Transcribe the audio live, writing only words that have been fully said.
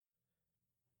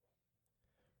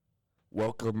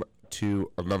Welcome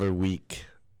to another week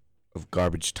of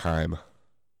garbage time.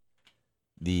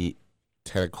 The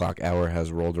 10 o'clock hour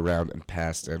has rolled around and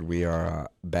passed, and we are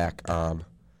back on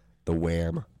the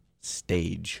Wham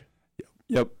stage.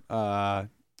 Yep. I'm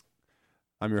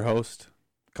your host,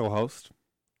 co-host,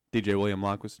 DJ William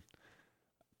Longquist.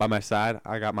 By my side,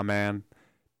 I got my man,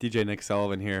 DJ Nick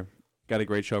Sullivan here. Got a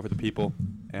great show for the people,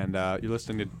 and you're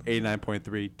listening to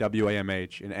 89.3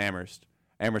 WAMH in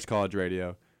Amherst College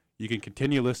Radio. You can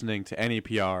continue listening to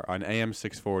NEPR on AM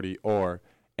 640 or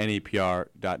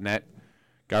NEPR.net.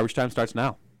 Garbage time starts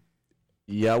now.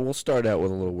 Yeah, we'll start out with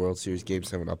a little World Series Game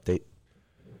 7 update.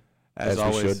 As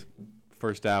always,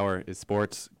 first hour is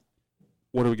sports.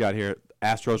 What do we got here?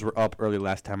 Astros were up early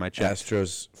last time I checked.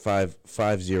 Astros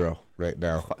 5-0 right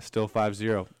now. Still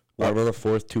 5-0. Bottom of the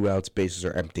fourth, 2 outs, bases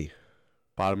are empty.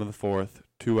 Bottom of the fourth,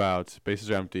 2 outs,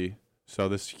 bases are empty. So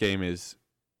this game is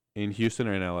in Houston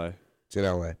or in L.A.? It's in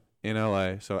L.A. In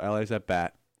L.A., so L.A.'s at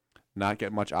bat. Not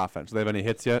getting much offense. Do they have any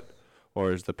hits yet?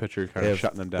 Or is the pitcher kind of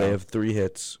shutting them down? They have 3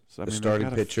 hits. So, the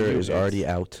starting pitcher is already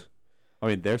out. I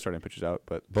mean, their starting pitcher's out,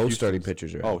 but both starting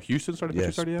pitchers are out. Oh, Houston's starting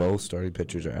pitcher's already out? Both starting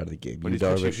pitchers are out of the game. But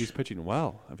he's pitching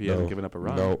well if he hasn't given up a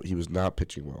run. No, he was not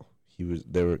pitching well.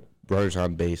 There were runners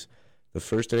on base. The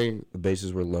first inning, the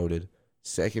bases were loaded.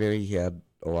 Second inning, he had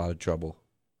a lot of trouble.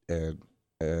 And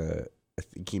I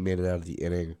think he made it out of the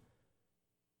inning.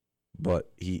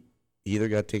 But he either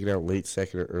got taken out late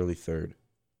second or early third.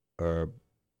 I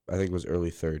think it was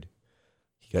early third.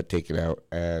 He got taken out,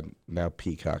 and now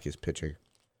Peacock is pitching.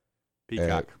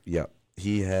 Peacock. Yeah.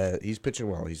 He's pitching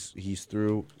well. He's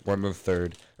through 1 in the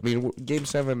third. I mean, Game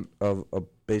 7 of a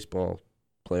baseball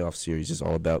playoff series is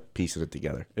all about piecing it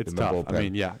together. It's tough. I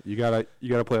mean, yeah, you gotta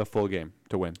play a full game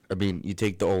to win. I mean, you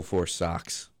take the 0-4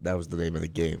 Sox. That was the name of the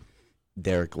game.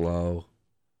 Derek Lowe,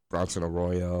 Bronson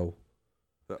Arroyo.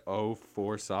 The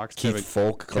 0-4 Sox. Keith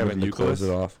Folk coming to close it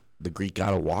off. The Greek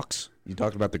God of Walks. You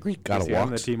talking about the Greek God of Walks? Was he on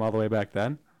the team all the way back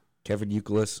then? Kevin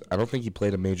Youkilis. I don't think he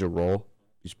played a major role.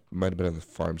 He might have been in the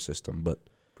farm system, but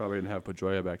probably didn't have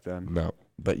Pedroia back then. No,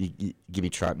 but you give me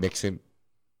Trot Nixon.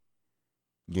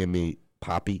 Give me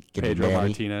Poppy. Give Pedro me Manny.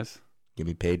 Martinez. Give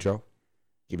me Pedro.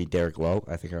 Give me Derek Lowe.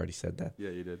 I think I already said that. Yeah,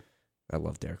 you did. I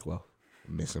love Derek Lowe.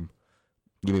 I miss him.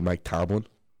 Give me Mike Tomlin.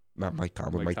 Not Mike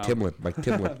Tomlin. Mike Timlin. Mike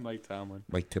Tomlin.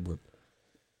 Mike Timlin.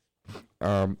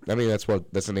 I mean, that's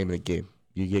the name of the game.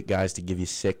 You get guys to give you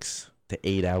 6 to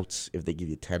 8 outs. If they give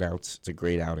you 10 outs, it's a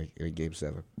great outing in a Game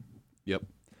 7. Yep.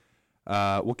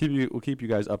 We'll keep you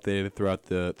guys updated throughout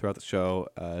the show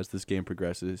as this game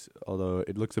progresses. Although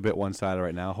it looks a bit one-sided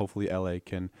right now. Hopefully LA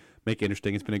can make it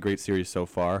interesting. It's been a great series so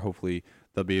far. Hopefully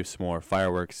there'll be some more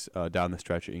fireworks down the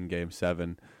stretch in Game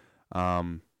 7.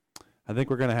 I think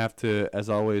we're gonna have to, as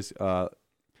always, kind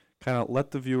of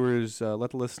let the viewers,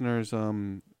 let the listeners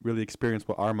really experience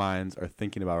what our minds are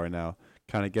thinking about right now.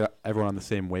 Kind of get everyone on the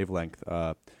same wavelength.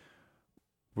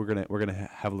 We're gonna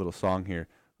have a little song here.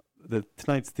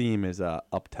 Tonight's theme is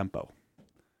up tempo,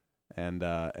 and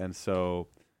so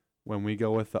when we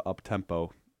go with the up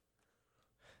tempo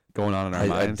going on in our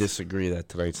minds, I disagree that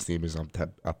tonight's theme is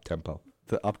up tempo.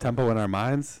 The up tempo in our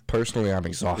minds. Personally, I'm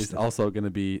exhausted. It's also going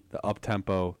to be the up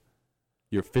tempo.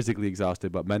 You're physically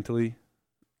exhausted, but mentally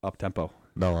up tempo.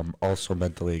 No, I'm also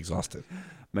mentally exhausted.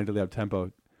 Mentally up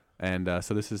tempo, and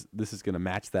so this is going to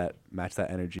match that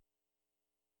energy.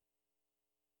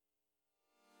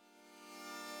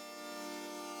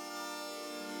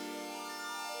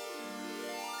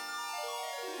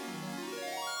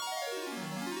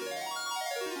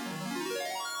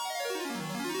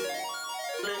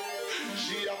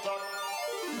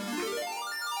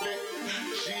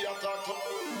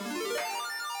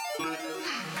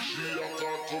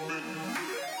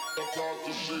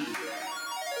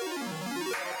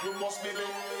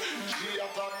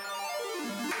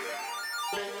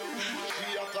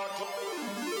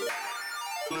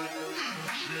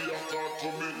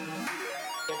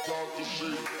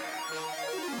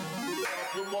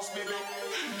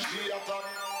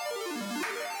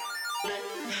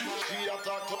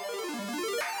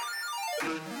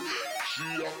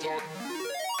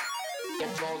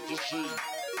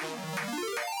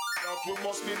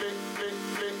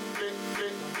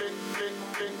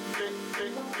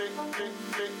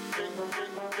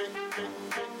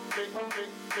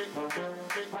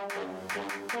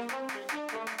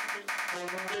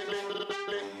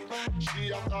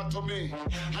 She a talk to me,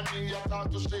 and me a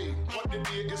talk to she. But the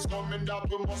day is coming that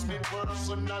we must meet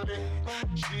personally.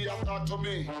 She a talk to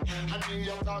me, and me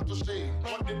a talk to she.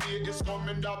 But the day is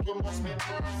coming that we must meet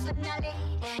personally.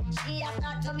 She a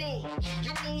talk to me,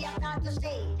 and me a talk to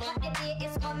she. But the day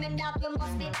is coming that we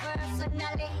must meet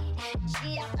personally.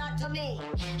 She a talk to me,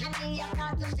 and me a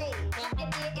talk to she. But the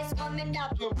day is coming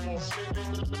that we must meet.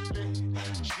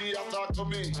 She a talk to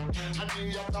me, and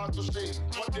me a talk to she.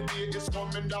 But the day is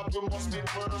coming that we must meet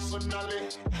personally.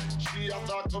 She a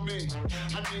talk to me,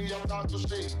 and me a talk to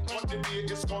she. But the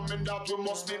day is coming that we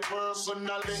must meet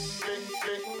personally.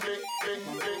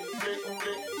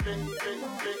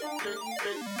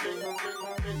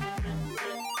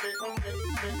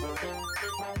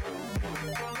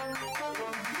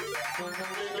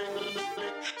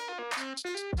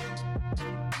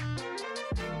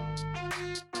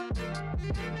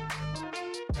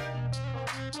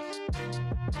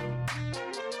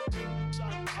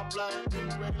 Apply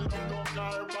when love don't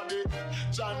our body.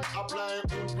 John apply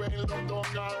when love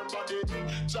don't our body.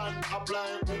 John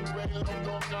apply when love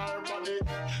don't our body.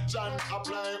 John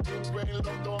apply when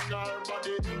love don't our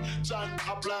body. John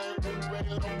apply when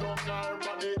love don't our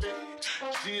body.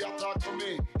 She a talk to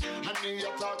me, and me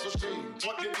a talk to she.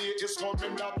 But the day is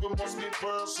coming that we must meet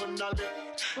personally.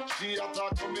 She a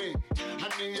talk to me,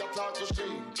 and me a talk to she.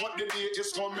 But the day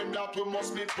is coming that we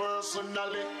must meet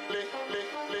personally.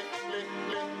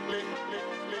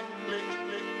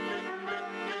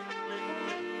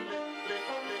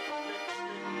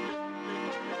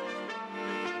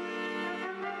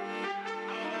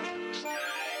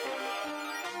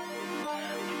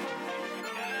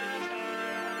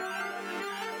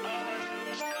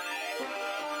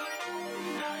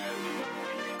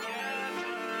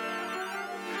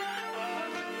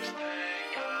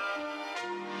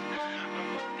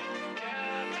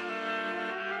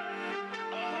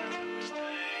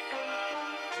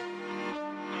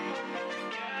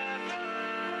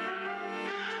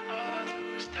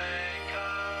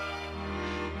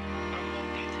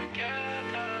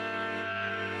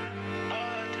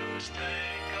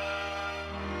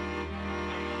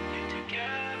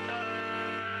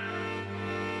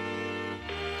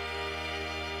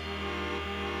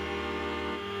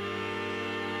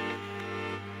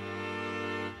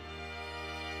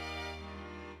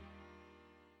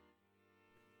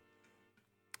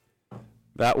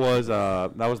 That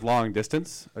was Long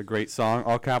Distance, a great song,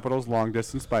 all capitals, Long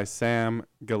Distance by Sam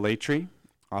Galatry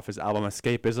off his album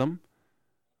Escapism.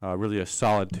 Really a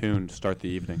solid tune to start the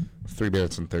evening. 3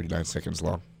 minutes and 39 seconds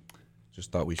long.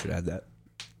 Just thought we should add that.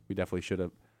 We definitely should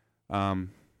have.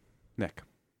 Nick,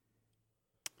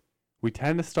 we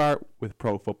tend to start with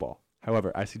pro football.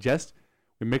 However, I suggest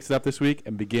we mix it up this week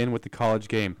and begin with the college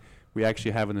game. We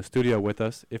actually have in the studio with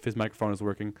us, if his microphone is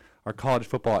working, our college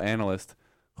football analyst,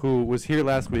 who was here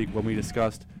last week when we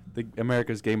discussed the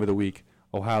America's Game of the Week,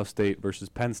 Ohio State versus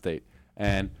Penn State.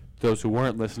 And those who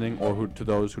weren't listening, or to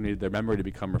those who needed their memory to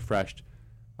become refreshed,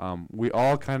 we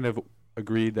all kind of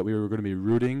agreed that we were going to be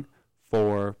rooting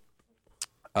for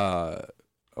Penn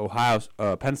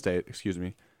State,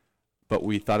 but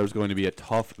we thought it was going to be a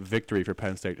tough victory for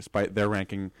Penn State, despite their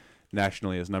ranking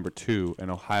nationally as number 2 and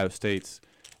Ohio State's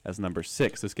as number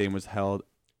 6. This game was held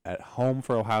at home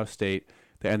for Ohio State.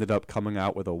 They ended up coming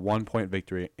out with a 1-point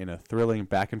victory in a thrilling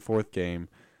back-and-forth game.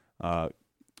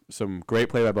 Some great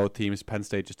play by both teams. Penn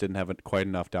State just didn't have it quite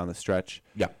enough down the stretch.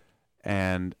 Yeah.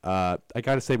 And I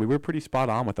got to say, we were pretty spot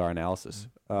on with our analysis.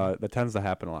 That tends to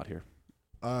happen a lot here.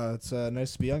 It's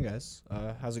nice to be on, guys.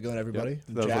 How's it going, everybody? Yep.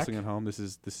 Those listening at home, this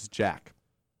is Jack.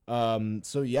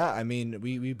 So yeah, I mean,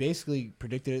 we basically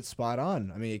predicted it spot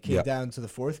on. I mean, it came down to the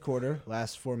fourth quarter,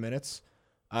 last 4 minutes.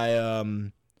 I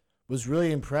was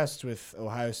really impressed with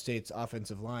Ohio State's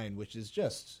offensive line, which is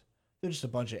they're just a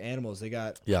bunch of animals. They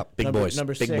got big boys.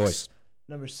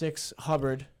 Number 6,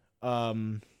 Hubbard,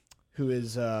 who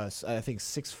is I think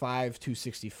 6'5",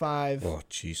 265. Oh,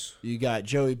 jeez. You got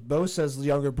Joey Bosa's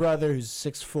younger brother, who's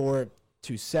 6'4",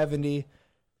 270.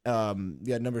 You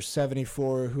got number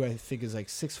 74, who I think is like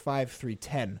 6'5",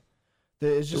 310.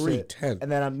 It's just 310.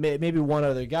 And then maybe one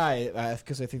other guy,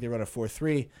 because I think they run a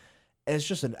 4-3. And it's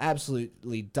just an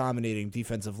absolutely dominating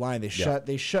defensive line. They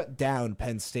shut down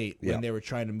Penn State when they were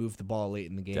trying to move the ball late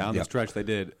in the game. Down the stretch, they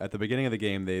did. At the beginning of the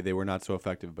game, they were not so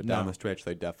effective, but down the stretch,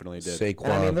 they definitely did. Saquon.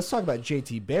 I mean, let's talk about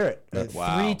J.T. Barrett.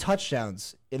 3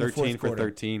 touchdowns in the fourth quarter. 13 for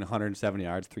 13, 170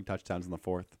 yards, 3 touchdowns in the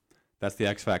fourth. That's the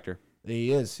X factor.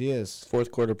 He is.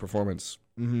 Fourth quarter performance.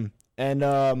 Mm-hmm.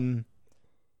 And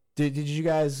did you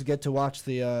guys get to watch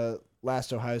the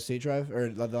last Ohio State drive or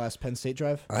the last Penn State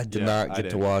drive? I did Yeah, not I get to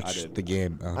didn't. I watch didn't. the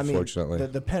game, I mean, unfortunately.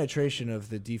 the penetration of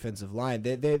the defensive line,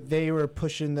 they were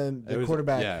pushing It the was-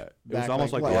 quarterback. Yeah, it was back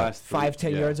almost like what, the last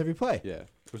 5-10 yeah. yards every play. Yeah,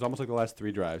 it was almost like the last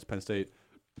 3 drives. Penn State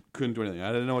couldn't do anything.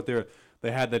 I didn't know what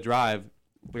they had that drive.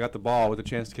 They got the ball with a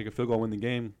chance to kick a field goal and win the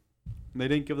game. And they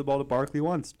didn't give the ball to Barkley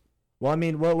once. Well, I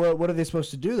mean, what are they supposed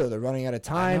to do though? They're running out of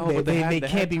time. know, but they They had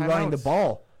can't be running the timeouts.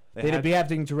 ball. They They'd had- be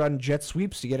having to run jet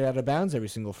sweeps to get it out of bounds every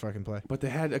single fucking play. But they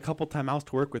had a couple timeouts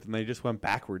to work with, and they just went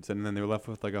backwards. And then they were left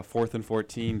with like a 4th and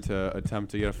 14 to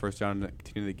attempt to get a first down and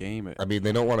continue the game. I mean,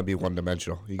 they don't want to be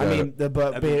one-dimensional. You I gotta,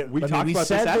 mean, we talked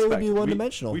said about they this would be aspect.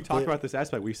 one-dimensional. We talked about this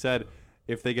aspect. We said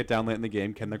if they get down late in the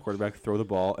game, can their quarterback throw the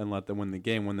ball and let them win the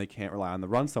game when they can't rely on the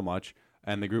run so much?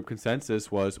 And the group consensus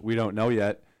was we don't know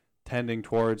yet, tending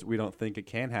towards we don't think it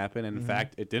can happen. And in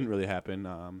fact, it didn't really happen.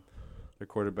 Their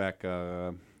quarterback,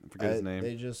 I forget his name,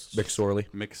 They just McSorley.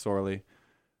 Mick Sorley,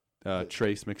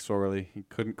 Trace McSorley. He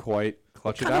couldn't quite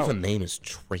clutch What it kind out. of a name is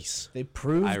Trace? they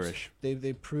proved Irish.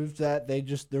 They proved that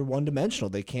they're one-dimensional.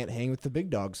 They can't hang with the big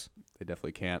dogs. They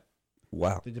definitely can't.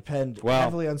 Wow. They depend Well-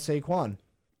 heavily on Saquon.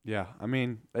 Yeah, I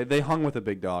mean, they hung with a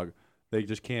big dog. They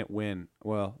just can't win.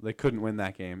 Well, they couldn't win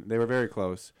that game. They were very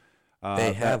close.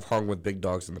 They have hung with big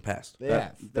dogs in the past. They That,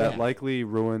 have. They that have. likely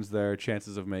ruins their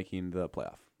chances of making the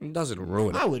playoff. It doesn't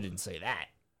ruin I it. wouldn't say that.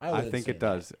 I wouldn't think say it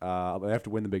does. They have to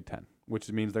win the Big Ten, which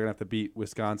means they're going to have to beat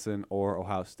Wisconsin or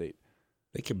Ohio State.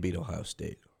 They can beat Ohio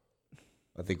State.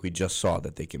 I think we just saw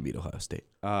that they can beat Ohio State.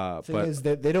 The thing But is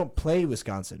that they don't play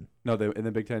Wisconsin. no, they in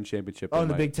the Big Ten championship. Oh, they in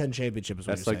the might. Big Ten championship is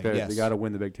what That's you're like saying. they Yes. got to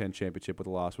win the Big Ten championship with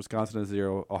a loss. Wisconsin is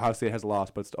 0. Ohio State has a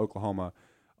loss, but it's to Oklahoma,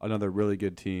 another really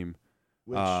good team.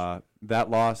 Which-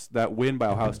 That win by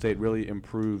Ohio State really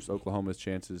improves Oklahoma's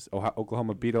chances.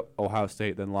 Oklahoma beat Ohio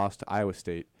State, then lost to Iowa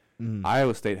State.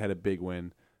 Iowa State had a big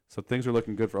win, so things are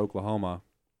looking good for Oklahoma.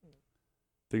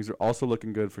 Things are also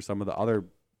looking good for some of the other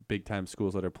big-time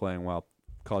schools that are playing well.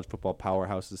 College football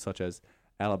powerhouses such as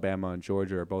Alabama and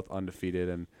Georgia are both undefeated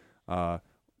and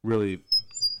really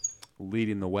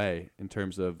leading the way in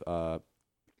terms of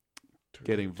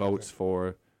getting votes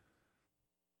for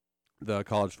the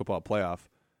college football playoff.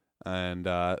 And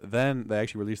then they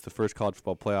actually released the first college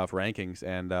football playoff rankings,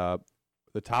 and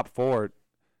the top 4,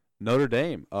 Notre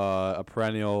Dame, a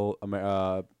perennial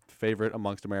favorite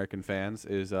amongst American fans,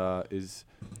 is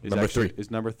Number actually, 3.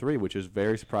 is number 3, which is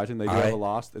very surprising. They do I have a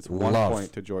loss. It's 1 love-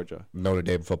 point to Georgia. Notre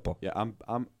Dame football. Yeah, I'm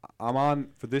on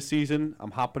for this season.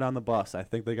 I'm hopping on the bus. I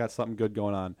think they got something good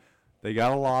going on. They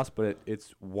got a loss, but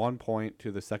it's 1 point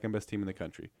to the second best team in the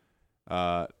country.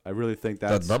 I really think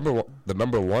that's The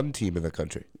number one team in the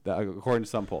country. according to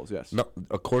some polls. Yes, No,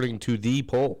 according to the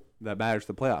poll, that matters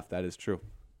to the playoff. That is true.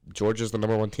 Georgia's the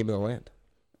number one team in the land.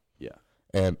 Yeah,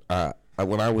 And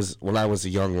when I was a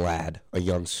young lad, a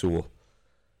young Sewell,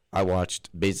 I watched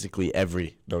basically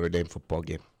every Notre Dame football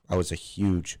game. I was a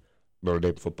huge Notre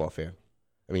Dame football fan.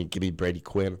 I mean, give me Brady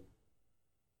Quinn.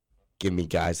 Give me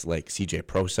guys like C.J.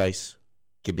 Procise.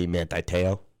 Give me Manti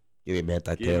Te'o. Give me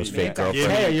Manti Te'o's fake Manti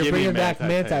girlfriend. Hey, you're Give me bringing back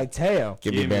Manti Manti Te'o.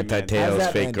 Give me Give me Manti Manti. How's Te'o's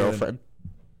that fake man doing? girlfriend.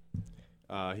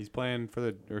 he's playing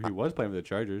he was playing for the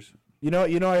Chargers. You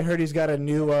know, I heard he's got a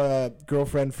new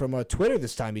girlfriend from Twitter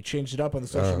this time. He changed it up on the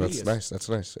social That's media. nice. That's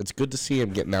nice. It's good to see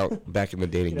him getting out back in the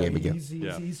dating game again.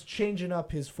 He's changing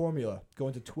up his formula,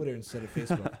 going to Twitter instead of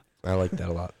Facebook. I like that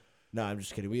a lot. No, I'm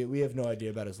just kidding. We have no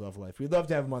idea about his love life. We'd love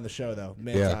to have him on the show, though.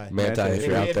 Manti. Yeah, Manti, if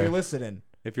you're out If you're there. listening.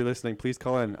 If you're listening, please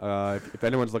call in. If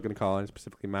anyone's looking to call in,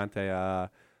 specifically Manti,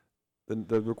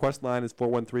 the request line is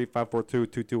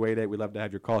 413-542-2288. We'd love to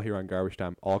have your call here on Garbage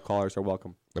Time. All callers are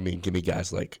welcome. I mean, give me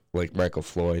guys like Michael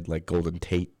Floyd, like Golden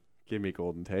Tate. Give me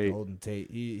Golden Tate. Golden Tate.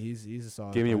 He's a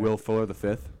solid Give me player. Will Fuller the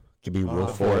 5th. Give me Will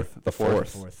the Fuller, the fourth.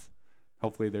 fourth.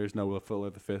 Hopefully there's no Will Fuller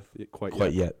the 5th quite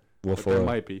Quite yet. yet. Will But Fuller there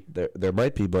might be. There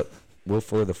might be, but Will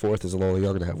Fuller the 4th is a little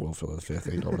young to have Will Fuller the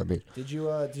 5th. You know what I mean? Did you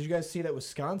guys see that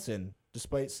Wisconsin,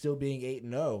 despite still being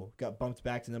 8-0, got bumped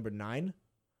back to number 9?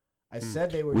 I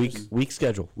said they were Weak just, weak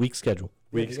schedule. they just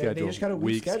got a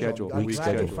weak schedule. I'm weak glad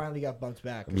they schedule. finally got bumped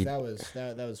back. 'Cause I mean, that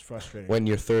was frustrating. When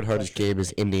your third hardest game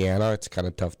is Indiana, it's kind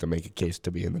of tough to make a case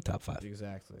to be in the top 5.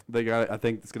 Exactly. They got. I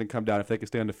think it's going to come down if they can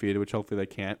stay undefeated, which hopefully they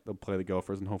can't. They'll play the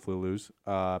Gophers and hopefully lose.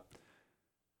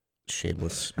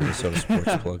 Shameless Minnesota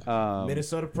sports plug.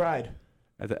 Minnesota Pride.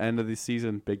 At the end of the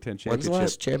season, Big Ten When's championship. the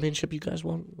last championship you guys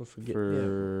won? I forget.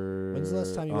 For, When's the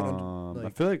last time you went I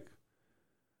like- feel like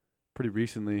pretty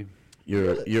recently.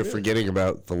 You're forgetting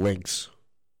about the Lynx.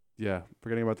 Yeah,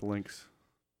 forgetting about the Lynx.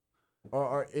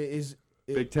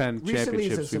 Big Ten recently is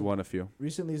championships, we a- won a few.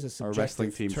 recently is a Our subjective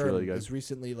wrestling team's term. really good. Is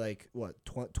recently like what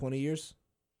 20 years?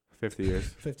 50 years.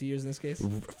 50 years in this case.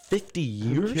 50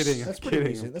 years? I'm kidding. That's I'm pretty kidding.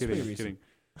 recent. I'm That's kidding. pretty I'm kidding.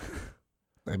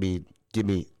 I mean,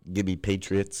 give me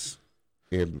Patriots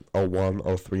in 01,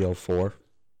 03, 04.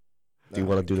 Do you Oh want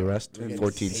my to do the God. rest? We're getting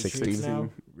 14, Patriots 16. now?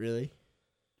 Really?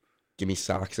 Give me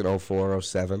Sox in 04,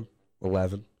 07,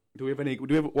 11. Do we have any? Do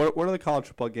we have what are the college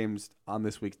football games on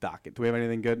this week's docket? Do we have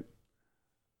anything good?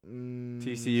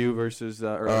 TCU versus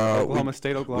Oklahoma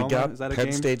State. Oklahoma. We got Is that a Penn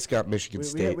game? State's got Michigan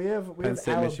State. We have Penn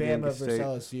State, Michigan Alabama versus State.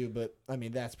 LSU, but I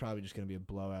mean that's probably just going to be a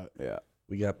blowout. Yeah.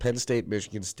 We got Penn State,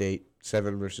 Michigan State,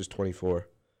 7 versus 24.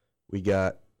 We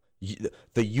got the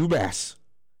UMass.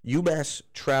 UMass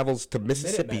travels to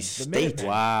Mississippi Minutemen, the State. Minutemen.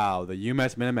 Wow. The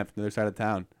UMass Minutemen from the other side of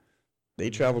town. They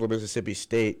travel to Mississippi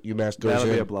State. UMass goes That'll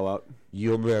be a in. blowout.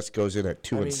 UMass goes in at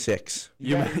 2 I and mean, 6.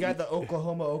 You got the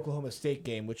Oklahoma State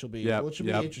game, which will be Yep. be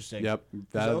interesting. Yep.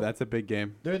 That's a big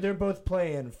game. They're both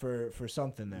playing for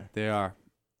something there. They are.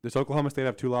 Does Oklahoma State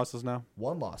have 2 losses now?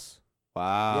 1 loss.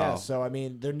 Wow. Yeah, so I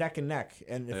mean they're neck and neck,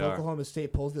 and if They are. Oklahoma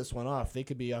State pulls this one off, they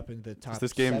could be up in the top. Does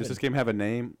this 7. game have a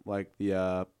name like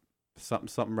the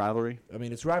something rivalry? I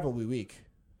mean, it's rivalry week.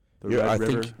 The Yeah, Red I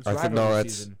River. think It's no, rivalry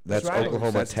that's season. that's It's rivalry.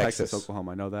 Oklahoma, That's Texas.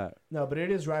 Oklahoma. I know that. No, but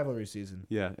it is rivalry season.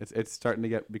 Yeah, it's starting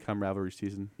to become rivalry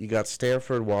season. You got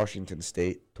Stanford, Washington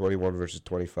State, 21 versus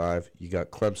 25. You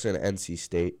got Clemson, NC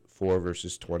State, 4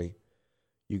 versus 20.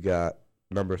 You got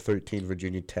number 13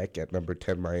 Virginia Tech at number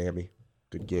 10 Miami.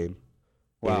 Good game.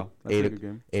 Wow, that's a good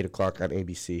game. 8 o'clock on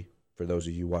ABC for those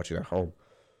of you watching at home.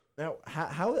 Now,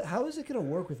 how is it going to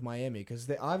work with Miami? Because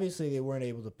they weren't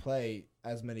able to play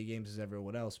as many games as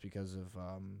everyone else because of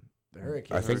the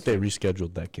hurricane. I think they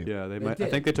rescheduled that game. Yeah, They might. I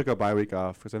did. think they took a bye week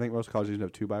off because I think most colleges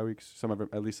have 2 bye weeks. Some of them,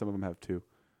 at least some of them have 2.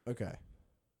 Okay.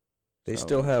 They So-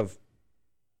 still have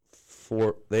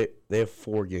 4. They have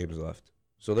 4 games left,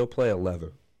 so they'll play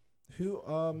 11. Who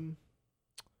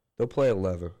They'll play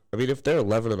 11. I mean, if they're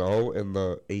 11-0 in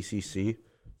the ACC,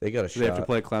 they got a So they have to shot.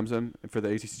 play Clemson for the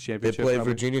ACC They championship. play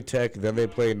probably? Virginia Tech, then they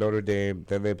play Notre Dame,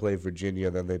 then they play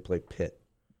Virginia, then they play Pitt.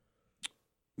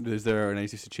 Is there an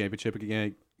ACC championship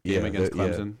game against yeah.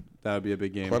 Clemson? That would be a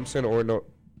big game. Clemson or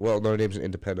Notre Dame's an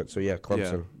independent, so yeah,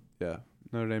 Clemson. Yeah,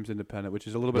 Notre Dame's independent, which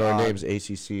is a little bit Notre odd. Dame's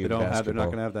ACC They in don't have. They're not basketball.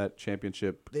 going to have that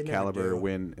championship They never caliber do.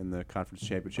 win in the conference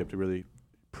championship to really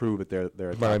prove that they're.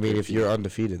 A But I top mean, tier if team. you're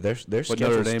undefeated, their But schedule's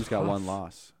Notre Dame's got tough. 1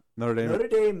 loss. Notre Dame. Notre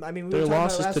Dame? I mean, we Their were talking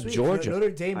losses about last to week. Georgia. Notre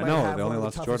Dame I might know, have they one only of the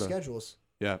lost toughest Georgia. schedules.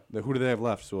 Yeah. Who do they have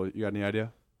left? So you got any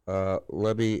idea?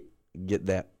 Let me get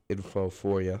that info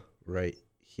for you right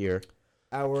here.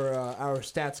 Our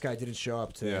stats guy didn't show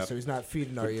up today, Yeah. so he's not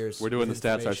feeding our ears. We're doing the with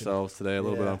stats information. ourselves today. A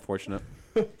little bit Yeah. unfortunate.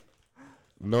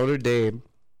 Notre Dame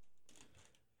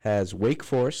has Wake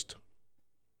Forest,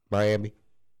 Miami,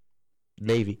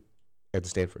 Navy, and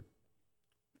Stanford.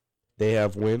 They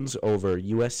have wins over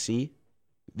USC.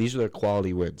 These are their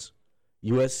quality wins.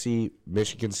 USC,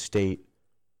 Michigan State,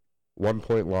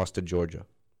 1-point loss to Georgia.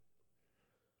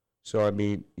 So, I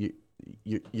mean,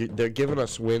 they're giving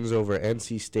us wins over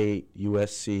NC State,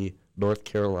 USC, North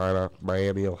Carolina,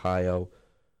 Miami, Ohio,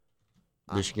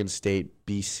 Michigan State,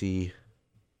 BC,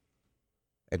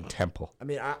 and Temple. I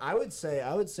mean, I would say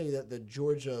that the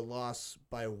Georgia loss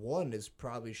by 1 is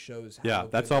probably shows how. Yeah,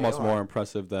 good that's they almost are. more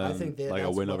impressive I than think like a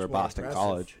that's win much over more Boston impressive.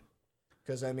 College.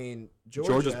 Because I mean,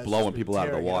 Georgia's has blowing just been people out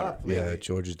of the tearing it water. up Yeah, lately.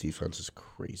 Georgia's defense is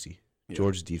crazy. Yeah.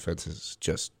 Georgia's defense is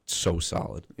just so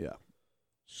solid. Yeah.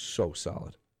 So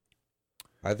solid.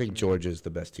 I think Georgia is the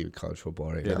best team in college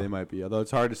football right Yeah, now. they might be. Although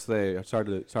it's hard to say. It's hard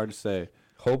to say.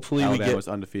 Hopefully Alabama's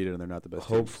undefeated and they're not the best.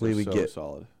 hopefully team. we So get-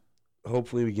 solid.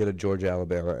 hopefully we get a Georgia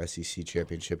Alabama SEC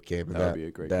championship game, and That would be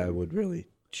a great that game. would really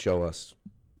show us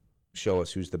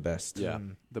who's the best. Yeah,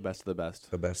 Mm. the best of the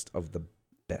best. The best of the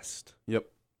best. Yep.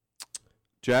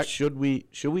 Jack, Should we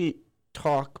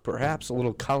talk perhaps a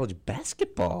little college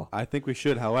basketball? I think we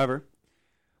should. However,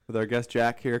 with our guest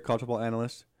Jack here, college football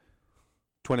analyst,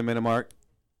 20-minute mark.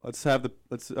 Let's read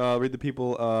the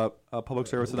people a public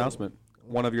service announcement.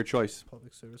 One of your choice.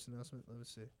 Public service announcement. Let me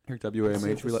see. Here at Let's see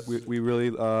WAMH, if this is- we really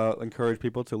encourage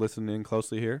people to listen in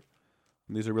closely here.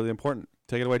 And these are really important.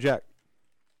 Take it away, Jack.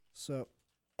 So,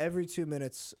 every 2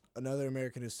 minutes, another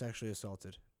American is sexually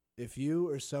assaulted. If you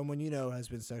or someone you know has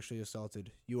been sexually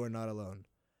assaulted, you are not alone.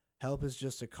 Help is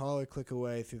just a call or click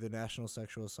away through the National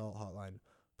Sexual Assault Hotline.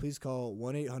 Please call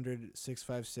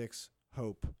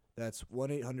 1-800-656-HOPE. That's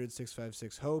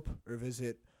 1-800-656-HOPE, or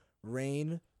visit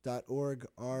RINN.org,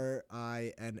 RINN.org.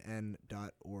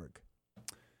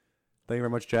 Thank you very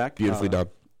much, Jack. Beautifully done.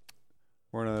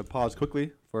 We're going to pause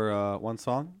quickly for one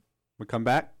song. We'll come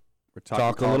back. We're talking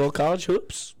Talk a college. little college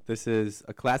hoops. This is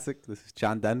a classic. This is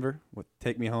John Denver with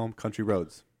Take Me Home, Country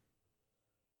Roads.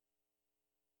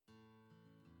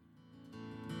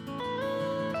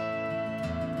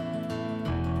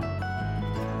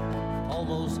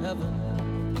 almost heaven.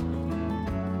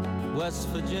 West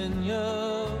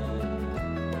Virginia,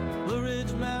 Blue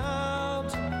Ridge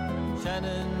Mountain,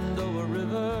 Shenandoah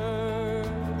River.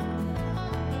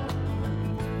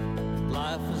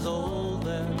 Life is old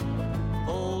then,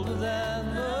 older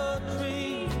than the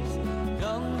trees,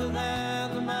 younger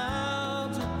than the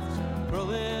mountains,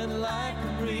 growing like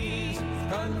a breeze.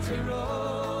 Country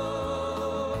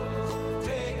roads,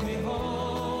 take me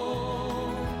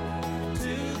home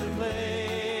to the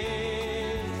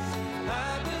place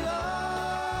I belong.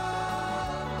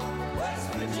 West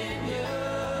Virginia,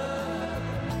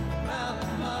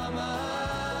 Mountain Mama,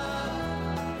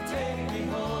 take me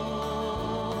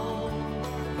home.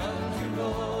 Country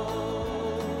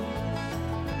roads,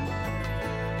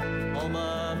 all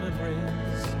my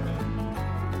memories,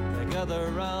 they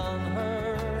gather round her.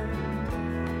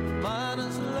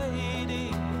 Minus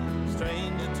lady,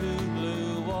 stranger to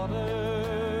blue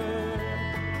water,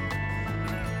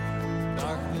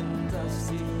 dark and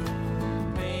dusty,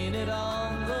 painted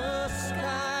on the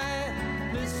sky,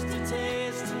 misty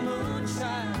taste of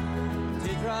moonshine,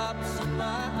 teardrops in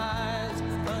my eyes.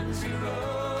 Country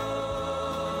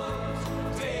roads,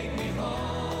 take me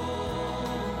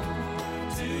home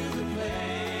to the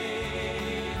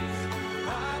place I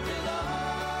belong.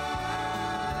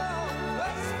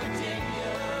 West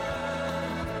Virginia,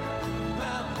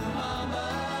 Mountain Mama,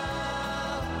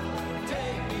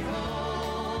 take me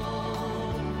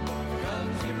home.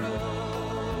 Country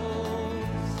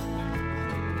roads,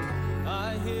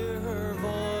 I hear her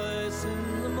voice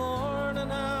in the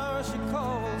morning hour. She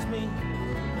calls me.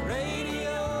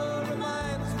 Radio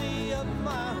reminds me of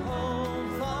my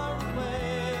home far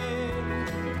away.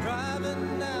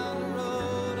 Driving down the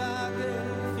road, I get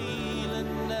a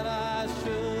feeling that I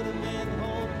should have been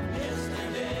home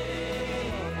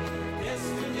yesterday.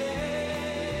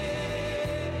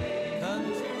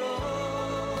 Country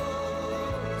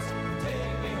roads,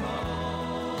 take me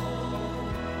home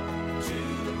to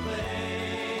the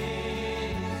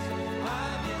place I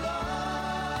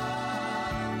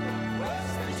belong.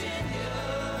 West Virginia,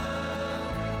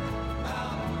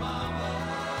 Mountain Mama,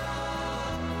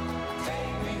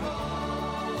 take me home.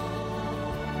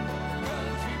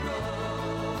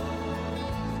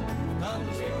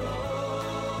 Country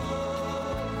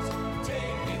roads,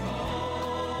 take me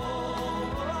home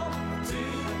to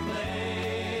the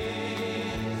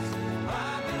place I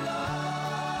belong.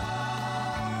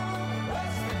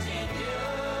 West Virginia,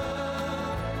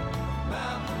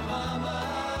 Mountain Mama,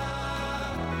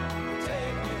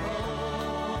 take me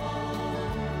home.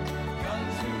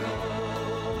 Country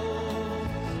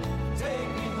roads, take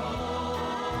me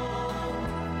home.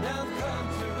 Down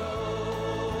country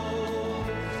roads,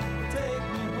 take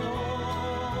me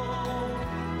home.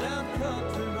 Down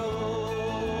country roads.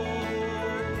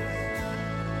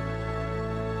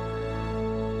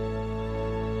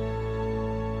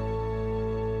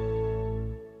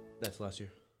 That's last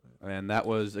year. And that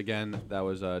was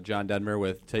John Denver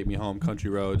with "Take Me Home, Country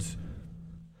Roads,"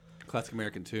 classic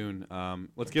American tune.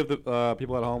 Let's give the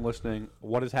people at home listening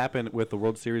what has happened with the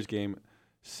World Series game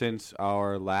since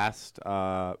our last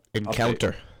Encounter.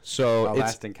 update, So our it's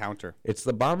last encounter. it's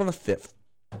the bottom of the fifth.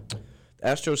 The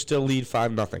Astros still lead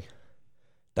 5-0.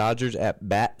 Dodgers at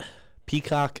bat.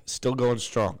 Peacock still going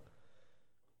strong.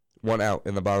 1 out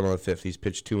in the bottom of the fifth. He's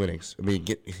pitched 2 innings. I mean,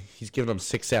 he's given them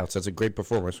 6 outs. That's a great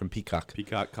performance from Peacock.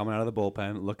 Peacock coming out of the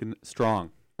bullpen, looking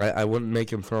strong. I wouldn't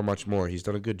make him throw much more. He's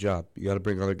done a good job. You got to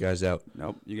bring other guys out.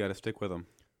 Nope, you got to stick with him.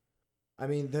 I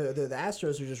mean, the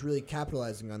Astros are just really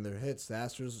capitalizing on their hits. The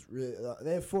Astros really,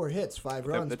 they have 4 hits, 5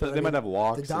 runs. They might have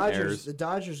walks the and errors. The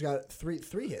Dodgers got three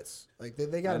hits. Like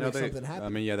they got to make something happen. I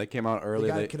mean, yeah, they came out early.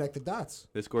 They got to connect the dots.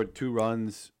 They scored 2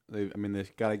 runs. They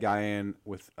got a guy in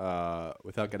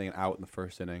without getting an out in the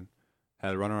first inning.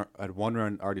 Had one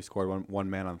run already scored. One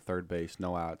man on third base,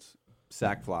 no outs,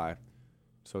 sac fly.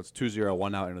 So it's 2-0,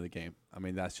 1 out into the game. I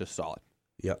mean, that's just solid.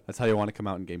 Yep. That's how you want to come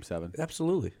out in Game 7.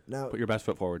 Absolutely. Now, Put your best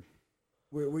foot forward.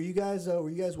 were you guys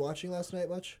watching last night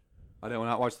much? I did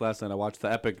not watch last night. I watched the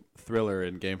epic thriller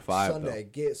in Game 5.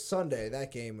 Sunday,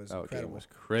 that game was incredible. Game was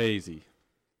crazy.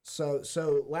 So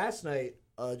last night,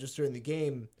 just during the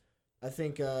game, I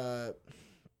think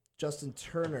Justin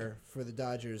Turner for the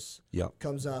Dodgers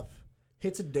comes up,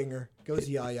 hits a dinger, goes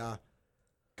yah-yah,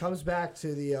 comes back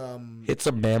to the Hits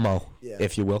a mammo,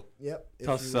 if you will. Yep.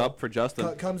 Toss up for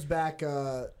Justin. Comes back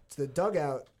to the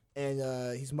dugout,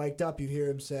 and he's mic'd up. You hear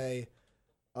him say,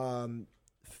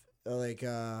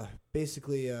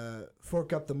 basically,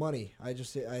 fork up the money. I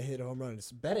hit a home run.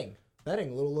 It's betting, a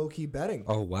little low key betting.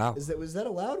 Oh wow! Was that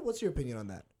allowed? What's your opinion on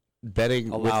that? Betting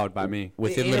allowed by me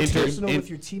within the personal with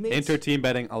your teammates. Inter-team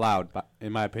betting allowed,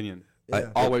 in my opinion.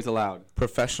 Yeah. Always allowed.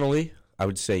 Professionally, I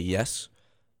would say yes.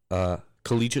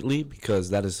 Collegiately, because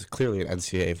that is clearly an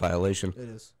NCAA violation. It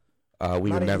is. We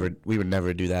Not would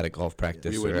never do that at golf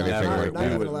practice We or would anything never- like not we that.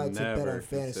 even would allowed to bet never on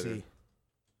fantasy. consider.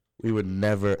 We would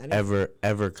never, I know.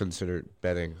 ever consider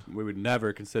betting. We would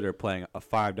never consider playing a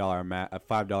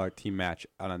 $5 team match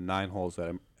on a 9 holes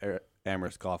at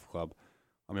Amherst Golf Club.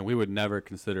 I mean, we would never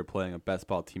consider playing a best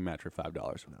ball team match for $5.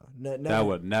 No, never, That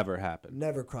would never happen.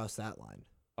 never cross that line.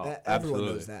 Oh, Everyone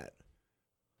absolutely. knows that.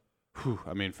 Whew,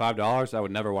 I mean, $5. I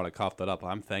would never want to cough that up.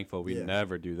 I'm thankful we Yeah.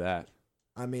 never do that.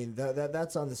 I mean,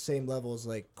 that's on the same level as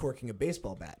like corking a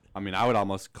baseball bat. I mean, I would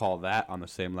almost call that on the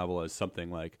same level as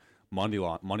something like money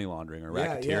laundering or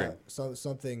racketeering.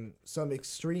 Yeah. Some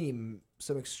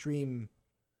extreme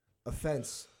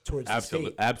offense towards the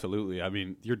state. Absolutely. I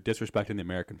mean, you're disrespecting the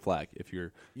American flag.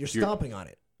 You're stomping on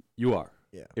it. You are.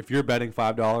 Yeah. If you're betting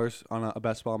 $5 on a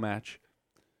best ball match,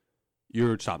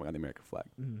 you're stomping on the American flag.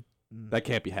 Mm-hmm. That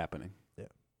can't be happening.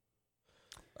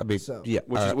 I mean, So- yeah.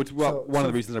 Which is one of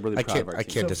the reasons I'm really I proud can't- of our I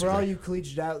team. can't So disagree. for all you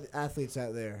collegiate athletes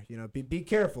out there, be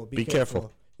careful. Be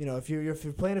careful. If you're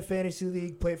playing a fantasy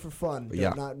league, play it for fun.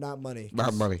 Yeah. Not money.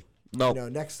 Not money. No.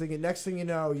 Next thing you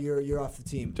know, you're off the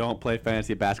team. Don't play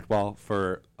fantasy basketball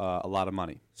for a lot of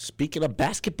money. Speaking of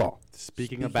basketball,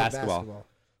 Speaking of basketball,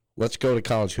 let's go to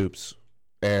college hoops.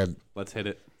 And let's hit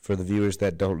it. for the viewers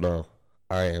that don't know,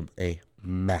 I am a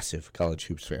massive college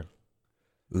hoops fan.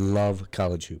 Love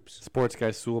college hoops. Sports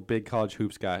guy Sewell, big college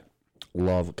hoops guy.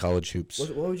 Love college hoops.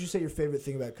 What would you say your favorite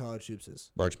thing about college hoops is?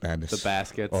 March Madness. The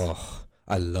baskets. Oh,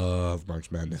 I love March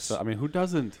Madness. So, I mean, who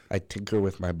doesn't? I tinker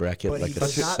with my bracket But like he a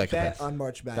does not psychopath. bet on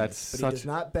March That's Madness. But he such- does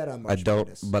not bet on I March don't,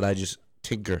 Madness. but I just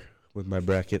tinker with my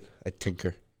bracket. I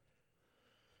tinker.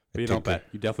 But you don't bet.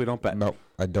 You definitely don't bet. No,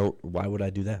 I don't. Why would I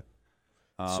do that?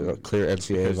 So Um, clear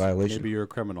NCAA because violation. Maybe you're a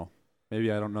criminal. Maybe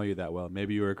I don't know you that well.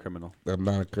 Maybe you're a criminal. I'm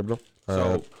not a criminal.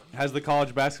 So, has the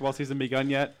college basketball season begun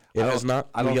yet? It I has don't- not.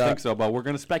 I We don't got- think so, but we're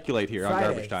going to speculate here on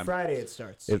garbage time. Friday it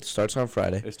starts. It starts on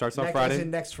Friday. It starts on As Friday.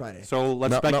 in next Friday. So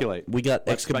let's No, no, speculate. we got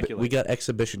Let's speculate. we got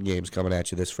exhibition games coming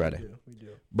at you this Friday. We do.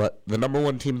 But the number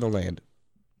one team in the land,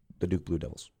 the Duke Blue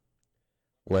Devils,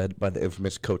 led by the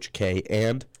infamous Coach K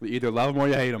and You either love him or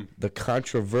you hate him. the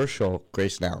controversial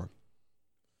Grayson Allen.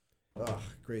 Ugh,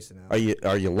 Grayson Allen.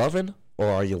 Are you loving or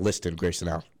are you listing Grayson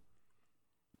Allen?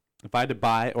 If I had to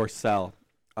buy or sell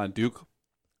on Duke,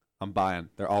 I'm buying.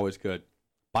 They're always good.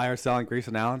 Buy or sell on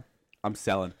Grayson Allen, I'm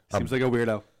selling. Seems like a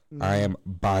weirdo. I am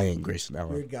buying Grayson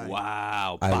Allen. Weird guy.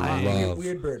 Wow. I buying. love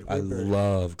Weird bird. I Weird bird.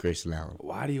 love Grayson Allen.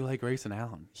 Why do you like Grayson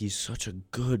Allen? He's such a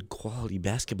good quality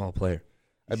basketball player.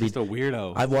 He's just a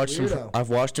weirdo. I've watched him. Weirdo. I've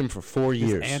watched him for 4 His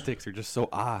years. antics are just so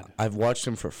odd. I've watched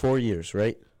him for 4 years.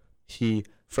 Right?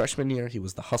 Freshman year, he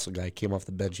was the hustle guy. Came off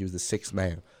the bench. He was the sixth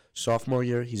man. Sophomore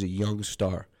year, he's a young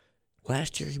star.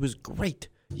 Last year, he was great.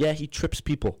 Yeah, he trips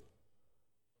people.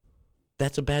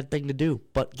 That's a bad thing to do.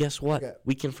 But guess what? Okay.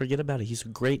 We can forget about it. He's a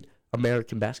great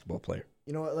American basketball player,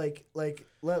 You know what?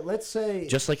 Let's say.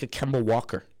 just like a Kemba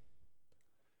Walker.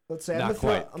 Let's say. Not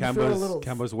quite. I'm gonna throw a little.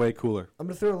 Kemba's way cooler. I'm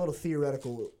gonna throw a little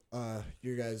theoretical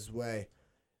your guys' way.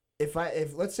 If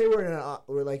let's say we're in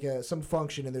we're like some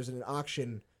function and there's an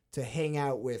auction to hang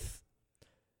out with,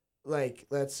 like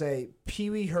let's say Pee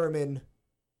Wee Herman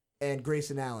and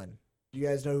Grayson Allen. You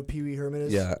guys know who Pee Wee Herman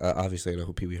is? Yeah, obviously I know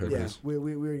who Pee Wee Herman Yeah, is.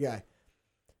 weird guy.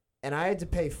 And I had to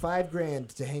pay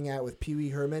 $5,000 to hang out with Pee Wee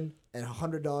Herman and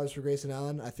 $100 for Grayson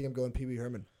Allen. I think I'm going Pee Wee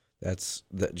Herman. That's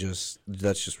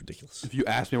just ridiculous. If you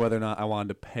asked me whether or not I wanted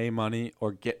to pay money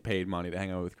or get paid money to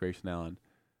hang out with Grayson Allen,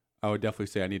 I would definitely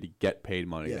say I need to get paid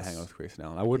money to Yes. hang out with Grayson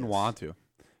Allen. I wouldn't Yes. want to.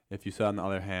 If you said, on the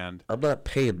other hand, I'm not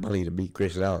paying money to meet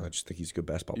Grayson Allen. I just think he's a good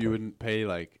basketball you player. wouldn't pay,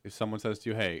 like, if someone says to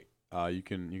you, hey, you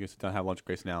can sit down and have lunch with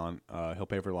Grayson Allen. He'll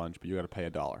pay for lunch, but you got to pay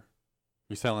 $1.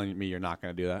 You're telling me you're not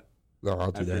going to do that? No,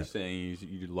 I'll do After that. saying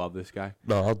you love this guy?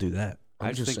 No, I'll do that. I'm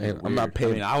I just think saying. you're I'm not weird.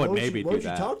 paying I mean, I would What maybe what do would you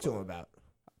that. talk to him about?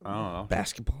 I don't know.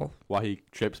 basketball. Why he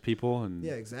trips people and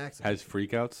Yeah, exactly. has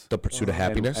freakouts The pursuit of And-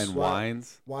 happiness. and Why-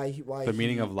 whines. why The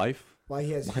meaning of life. why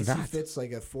he has Why hissy not? fits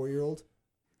like a 4-year-old.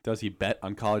 Does he bet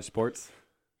on college sports?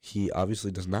 He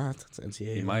obviously does not. It's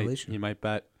NCAA He might. violation. He might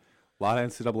bet. A lot of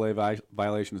NCAA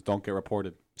violations don't get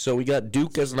reported. So we got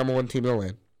Duke as the number one team in the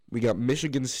land. We got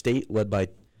Michigan State led by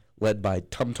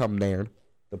Tum Tum Nairn,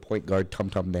 the point guard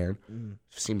Tum Tum Nairn.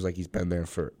 Seems like he's been there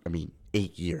for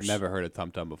 8 years. Never heard of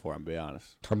Tum Tum before. I'm be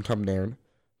honest. Tum Tum Nairn.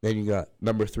 Then you got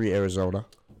number 3 Arizona,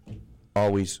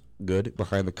 always good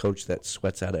behind the coach that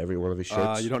sweats out of every one of his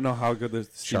shirts. You don't know how good this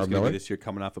team's Sean going to Miller? be this year.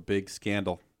 Coming off a big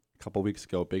scandal a couple weeks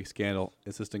ago, big scandal.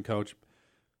 Assistant coach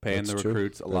paying That's the true.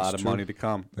 recruits a That's lot of true. money to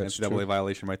come. That's NCAA true.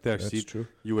 violation right there. That's See, true.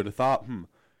 you would have thought,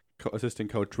 assistant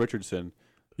coach Richardson,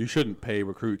 you shouldn't pay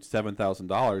recruits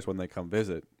 $7,000 when they come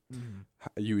visit.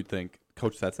 You would think,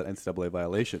 coach, that's an NCAA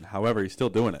violation. However, he's still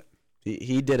doing it.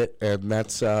 He did it, and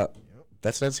that's an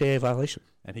NCAA violation.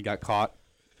 And he got caught.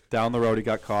 Down the road, he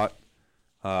got caught.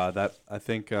 That I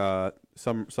think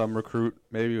some recruit,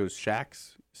 maybe it was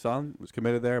Shaq's son, was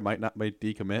committed there. Might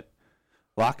decommit.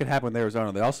 A lot could happen in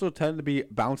Arizona. They also tend to be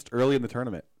bounced early in the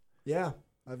tournament. Yeah,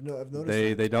 I've noticed.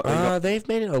 They don't. They've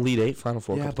made an Elite Eight, Final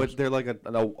Four. Yeah, but they're like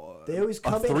They always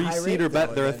come in high three-seeder. ranked,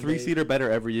 though, They're a and then three-seeder better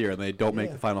every year, and they don't make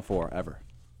Yeah. the Final Four ever.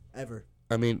 ever.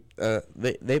 I mean,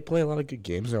 they play a lot of good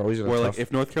games. They're always in a Where tough. like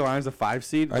if North Carolina's a 5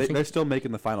 seed, I think- they're still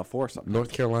making the Final Four. Sometimes.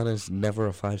 North Carolina's never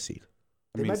a 5 seed.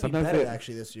 They might be sometimes better they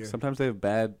actually this year. sometimes they have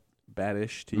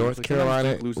badish teams. North Like, sometimes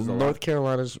Carolina, Duke loses a lot. North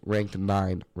Carolina's ranked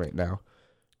 9 right now.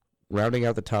 Rounding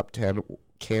out the top 10,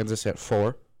 Kansas at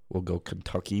 4. We'll go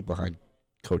Kentucky behind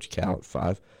Coach Cal at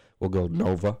 5. We'll go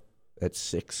Nova at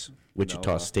 6.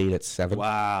 Wichita Nova. State at 7.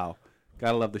 Wow,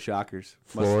 gotta love the Shockers.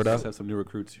 Florida. must have some new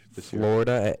recruits this year.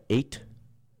 Florida at 8.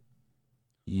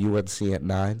 UNC at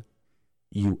 9.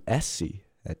 USC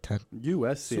at 10.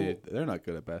 USC, they're not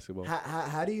good at basketball.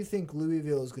 How do you think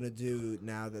Louisville is going to do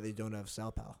now that they don't have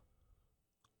Sal Pal?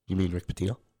 You mean Rick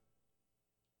Pitino?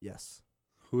 Yes.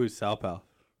 Who is Sal Pal?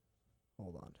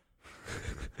 Hold on.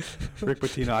 Rick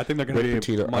Pitino. I think they're gonna Rick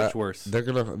be Pitino, much worse. They're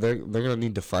gonna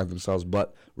need to find themselves.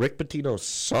 But Rick Pitino's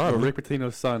son, Rick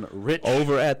Pitino's son, Rich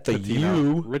over at the Pitino,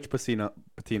 U, Rich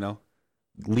Pitino.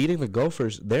 leading the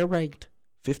Gophers, they're ranked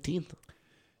 15th.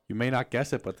 You may not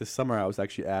guess it, but this summer I was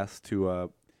actually asked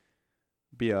to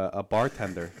be a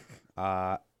bartender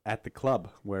at the club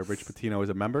where Rich Pitino is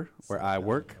a member, where I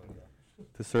work,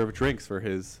 to serve drinks for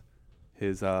his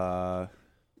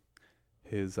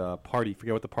party.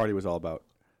 Forget what the party was all about,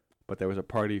 but there was a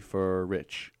party for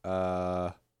Rich.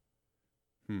 Maybe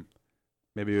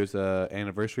it was a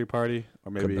anniversary party,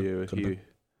 or maybe Could've been.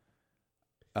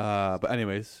 But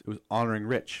anyways, it was honoring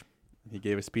Rich. He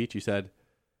gave a speech. He said,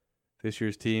 "This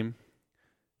year's team,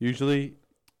 usually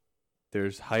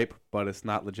there's hype, but it's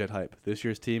not legit hype. This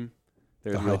year's team,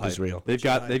 there's The real hype is real. They've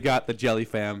got the Jelly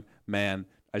Fam man,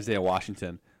 Isaiah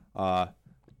Washington.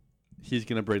 He's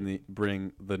gonna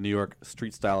bring the New York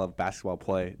street style of basketball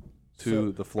play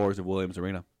to the floors of Williams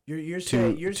Arena. You're To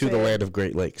saying the land of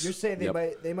Great Lakes. You're saying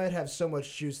Yep. they might have so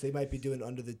much juice they might be doing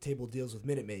under the table deals with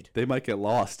Minute Maid. They might get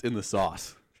lost in the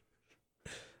sauce.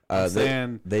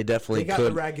 They definitely They got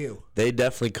could. the ragu. They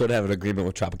definitely could have an agreement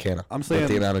with Tropicana. I'm saying,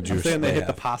 with the amount of juice I'm saying they hit the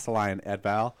have. pasta line at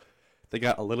Val. They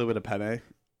got a little bit of penne,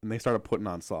 and they started putting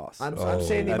on sauce. I'm Oh.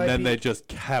 saying they and might then be. they just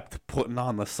kept putting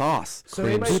on the sauce. So they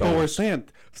cream might sauce. People were saying,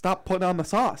 "Stop putting on the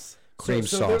sauce." Cream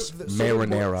so sauce, they're- so they're more-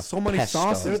 marinara, so many pesto.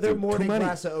 sauces. their dude, morning too many.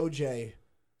 glass of OJ,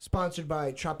 sponsored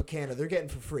by Tropicana. They're getting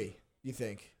for free. You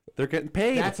think? They're getting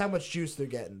paid. That's how much juice they're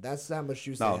getting. That's how much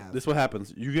juice they No, have. this is what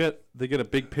happens. They get a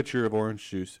big pitcher of orange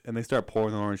juice, and they start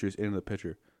pouring the orange juice into the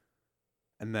pitcher,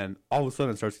 and then all of a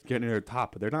sudden it starts getting near the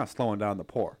top. But they're not slowing down the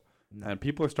pour, and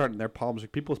people are starting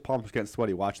people's palms are getting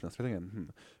sweaty watching this. They're thinking,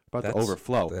 about to That's-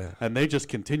 overflow, yeah. and they just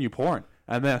continue pouring,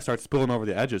 and then it starts spilling over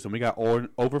the edges, and we got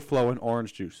overflowing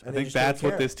orange juice. And I they think just don't that's what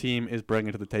care. this team is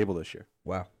bringing to the table this year.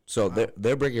 Wow. So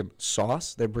they're bringing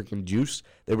sauce. They're bringing juice.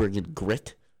 They're bringing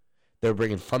grit. They're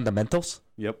bringing fundamentals.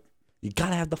 Yep. You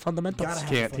gotta have the fundamentals. Gotta have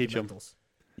Can't the teach 'em. fundamentals.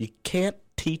 You can't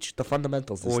teach the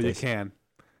fundamentals. These Well, you days. can.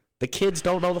 The kids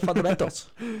don't know the fundamentals.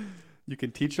 You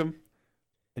can teach them,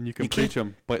 and you can You can't- preach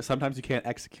them, but sometimes you can't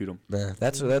execute them. Nah,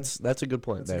 that's a good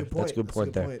point That's there. a good point. That's a good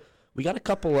point there. point. We got a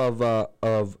couple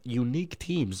of unique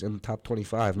teams in the top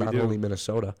 25. We Not do. only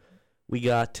Minnesota, we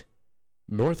got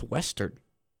Northwestern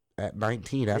at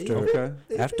 19 after Okay.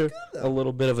 They've after been good, a though.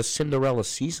 little bit of a Cinderella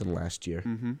season last year.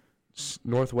 Mm-hmm.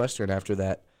 Northwestern after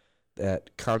that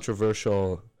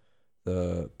controversial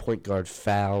the point guard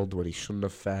fouled when he shouldn't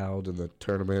have fouled in the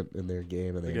tournament in their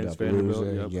game and they ended Against up Vanderbilt.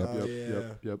 losing. Yep. Oh, Yep.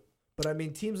 yeah. Yep. But I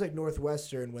mean, teams like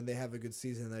Northwestern, when they have a good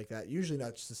season like that, usually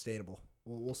not sustainable.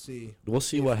 We'll see. We'll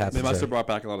see what happens. They must there. have brought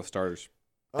back a lot of starters.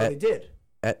 Oh, At- they did.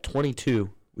 At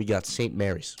 22, we got St.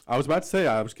 Mary's. I was about to say,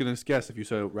 I was going to guess if you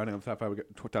said rounding up top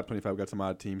 25, we got some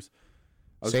odd teams.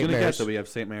 I was St. going to guess Mary's. that we have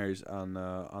St. Mary's on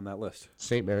that list.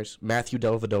 St. Mary's. Matthew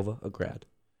Dellavedova, a grad.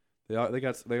 They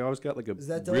always got like a Is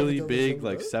that really Dellavedova's big younger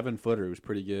like brother? 7-footer who's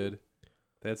pretty good.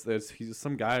 He's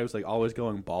some guy who's like always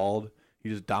going bald. He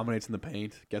just dominates in the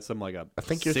paint. Gets them like a I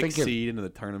think you're 6 thinking- seed into the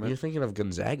You're tournament. thinking of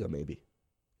Gonzaga, maybe.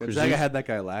 Gonzaga had that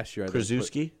guy last year. I think, but-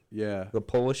 Krzyzewski, Yeah. the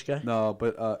Polish guy. No,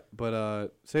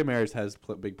 but St. Mary's has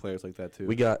big players like that too.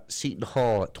 We got Seton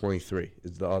Hall at 23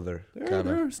 is the other They're kind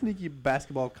of. a sneaky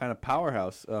basketball kind of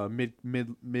powerhouse.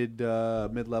 Mid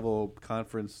level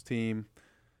conference team.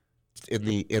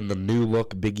 in the new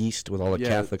look Big East with all the Yeah.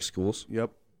 Catholic schools.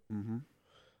 Yep. Mm-hmm.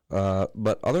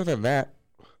 But other than that,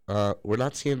 we're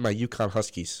not seeing my UConn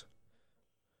Huskies.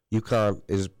 UConn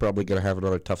is probably going to have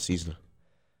another tough season.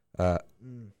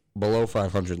 Below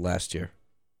 500 last year.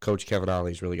 Coach Kevin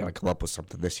Ollie's really got to come up with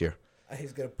something this year.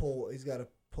 He's got to pull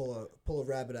a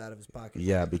rabbit out of his pocket.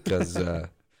 Yeah, because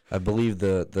I believe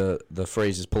the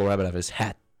phrase is pull a rabbit out of his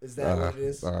hat. Is that what it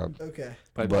is? Okay.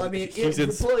 But Well, I mean,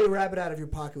 pulling a rabbit out of your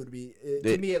pocket would be,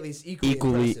 to me at least,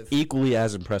 equally impressive. Equally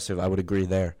as impressive, I would agree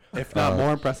there. If not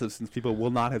more impressive, since people will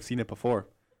not have seen it before.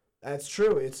 That's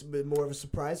true. It's been more of a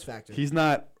surprise factor. He's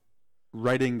not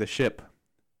writing the ship.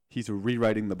 He's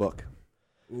rewriting the book.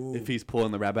 Ooh, If he's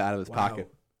pulling the rabbit out of his wow.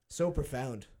 pocket. So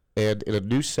profound. And in a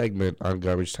new segment on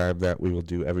Garbage Time that we will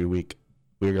do every week,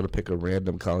 we're going to pick a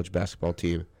random college basketball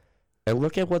team and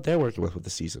look at what they're working with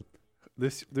the season.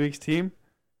 This week's team,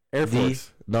 Air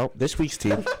Force. This week's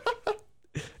team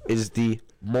is the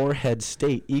Morehead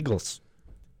State Eagles.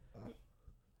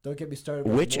 Don't get me started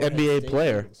with Which Morehead NBA State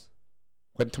player Eagles.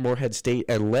 went to Morehead State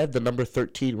and led the number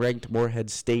 13 ranked Morehead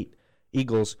State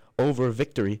Eagles over a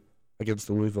victory against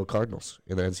the Louisville Cardinals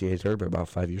in the NCAA tournament about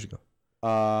 5 years ago?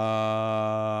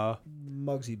 Muggsy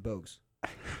Bogues.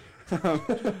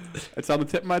 It's on the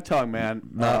tip of my tongue, man.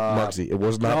 Not Muggsy. It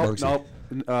was not Muggsy. Nope.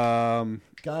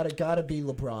 Gotta be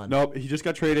LeBron. Nope. He just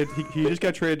got traded. He just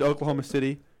got traded to Oklahoma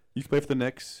City. He used to play for the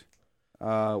Knicks.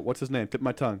 What's his name? Tip of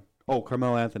my tongue. Oh,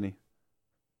 Carmelo Anthony.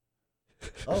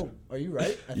 Oh, are you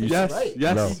right? I think Yes. you're right.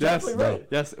 Yes. No. Yes. Definitely right.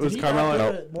 Yes. It was Did he not Carmelo. go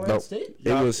Anthony. to Morehead State?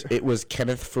 Yeah. It was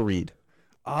Kenneth Fareed.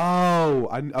 Oh,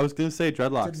 I was gonna say Did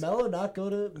dreadlocks. Melo not go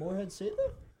to Morehead State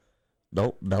though?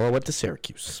 No, Melo went to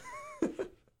Syracuse.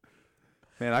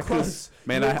 Man, I could. Close.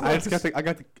 Man, You were I just got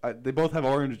close. they both have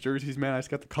orange jerseys, man. I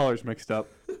just got the colors mixed up.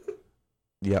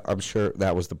 Yeah, I'm sure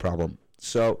that was the problem.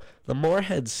 So the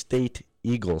Morehead State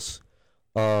Eagles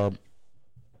are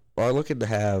looking to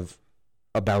have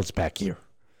a bounce back year.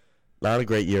 Not a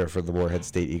great year for the Morehead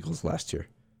State Eagles last year.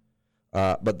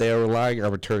 But they are relying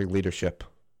on returning leadership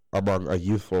among a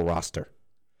youthful roster.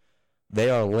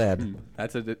 They are led.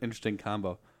 That's an interesting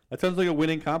combo. That sounds like a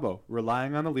winning combo.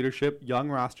 Relying on the leadership, young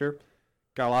roster,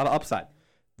 got a lot of upside.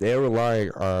 They are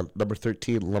relying on number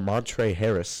 13, Lamontre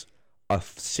Harris, a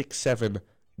 6'7"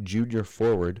 junior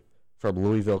forward from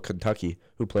Louisville, Kentucky,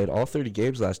 who played all 30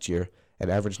 games last year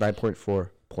and averaged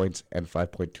 9.4 points and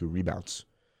 5.2 rebounds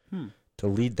to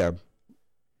lead them.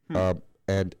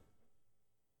 And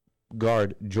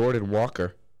guard Jordan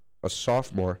Walker, a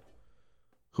sophomore,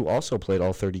 who also played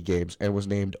all 30 games and was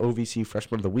named OVC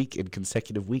Freshman of the Week in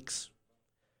consecutive weeks.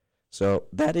 So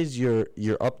that is your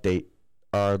update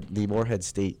on the Morehead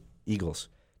State Eagles.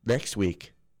 Next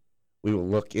week, we will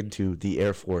look into the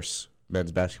Air Force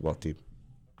men's basketball team.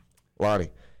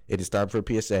 Lonnie, it is time for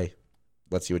a PSA.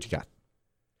 Let's see what you got.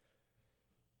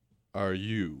 Are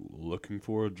you looking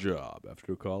for a job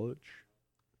after college?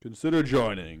 Consider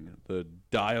joining the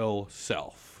Dial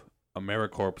Self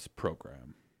AmeriCorps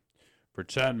program. For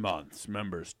 10 months,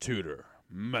 members tutor,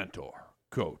 mentor,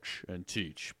 coach, and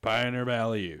teach Pioneer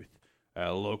Valley youth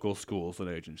at local schools and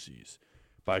agencies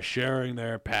by sharing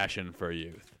their passion for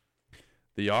youth,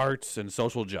 the arts, and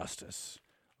social justice.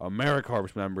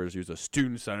 AmeriCorps members use a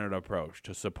student-centered approach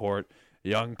to support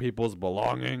young people's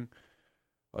belonging,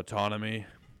 autonomy,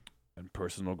 and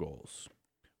personal goals.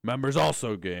 Members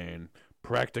also gain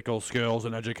practical skills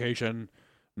in education,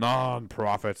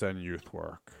 nonprofits, and youth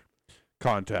work.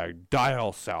 Contact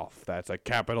Dial Self, that's a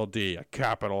capital D, a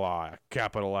capital I, a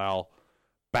capital L,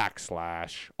 /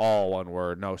 all one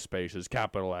word, no spaces,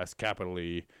 capital S, capital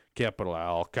E, capital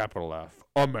L, capital F,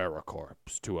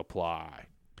 AmeriCorps to apply.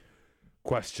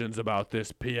 Questions about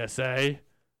this PSA,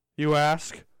 you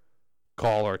ask?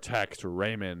 Call or text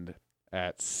Raymond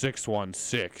at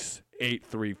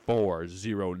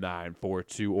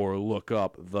 616-834-0942 or look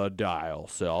up the Dial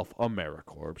Self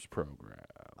AmeriCorps program.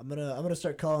 I'm gonna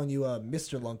start calling you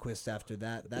Mr. Lundquist after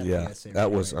that. Yeah, PSA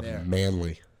that was right there.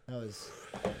 manly. That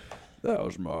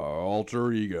was my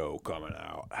alter ego coming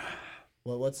out.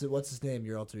 Well, what's his name?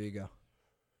 Your alter ego?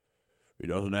 He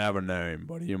doesn't have a name,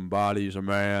 but he embodies a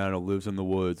man who lives in the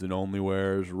woods and only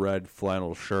wears red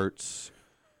flannel shirts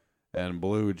and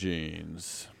blue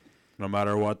jeans, no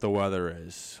matter what the weather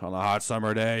is. On a hot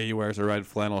summer day, he wears a red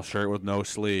flannel shirt with no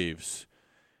sleeves,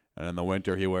 and in the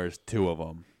winter, he wears 2 of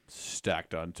them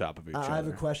stacked on top of each other. I have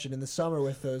a question. In the summer,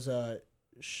 with those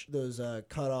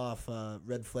cut off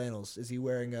red flannels, is he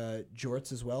wearing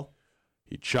jorts as well?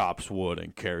 He chops wood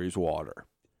and carries water.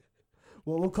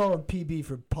 Well, we'll call him PB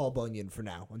for Paul Bunyan for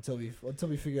now until we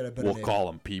figure out a better name. We'll call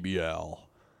him PBL,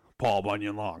 Paul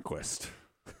Bunyan Longquist.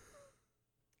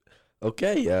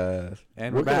 Okay.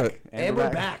 And we're we're back. gonna- And we're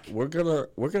back.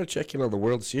 We're gonna check in on the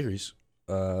World Series.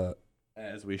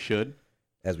 As we should.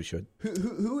 As we should.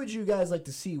 Who would you guys like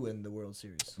to see win the World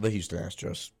Series? The Houston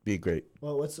Astros. Be great.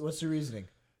 Well, what's the reasoning?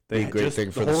 Be a great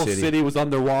thing for the the whole city. was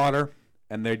underwater,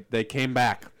 and they came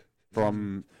back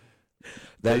from.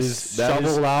 That They is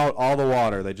shoveled out all the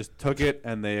water. They just took it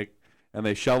and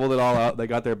they shoveled it all out. They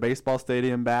got their baseball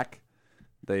stadium back.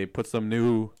 They put some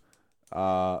new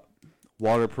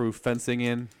waterproof fencing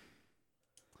in,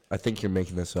 I think you're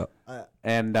making this up.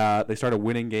 and they started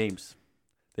winning games.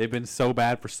 They've been so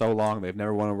bad for so long. They've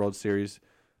never won a World Series.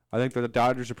 I think that the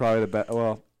Dodgers are probably the best.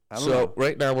 Well, I don't know.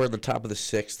 Right now we're in the top of the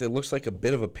 6th. It looks like a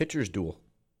bit of a pitcher's duel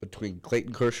between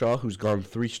Clayton Kershaw, who's gone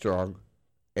 3 strong,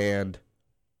 and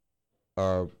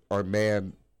our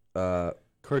man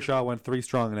Kershaw went 3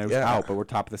 strong and it was Yeah. out, but we're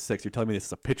top of the 6th. You're telling me this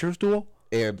is a pitcher's duel?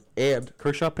 and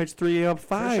Kershaw pitched 3 up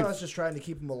 5. Kershaw's just trying to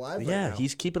keep him alive. yeah, right now.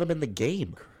 he's keeping him in the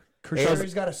game. Kersha's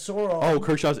He's got a sore arm. Oh,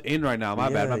 Kershaw's in right now. My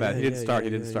bad. Yeah, He didn't yeah, start. yeah, He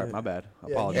didn't yeah, start. yeah. My bad.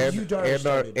 Yeah, Apologies. you Darvish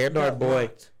started. You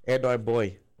got Our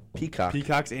boy Peacock.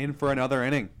 Peacock's in for another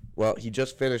inning. Well, he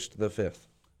just finished the 5th.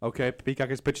 Okay, Peacock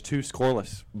has pitched 2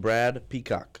 scoreless. Brad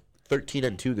Peacock,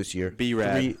 13-2 this year.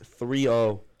 B-Rad.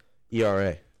 3.0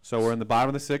 ERA. So we're in the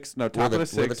bottom of the 6th. No, top of the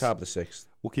 6th. We're the top of the 6th.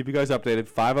 We'll keep you guys updated.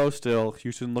 5-0 still.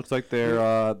 Houston looks like they're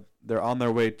on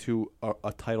their way to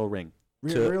a title ring.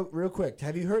 Real quick.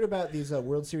 Have you heard about these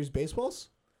World Series baseballs?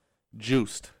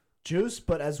 Juiced. Juice,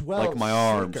 but as well Like my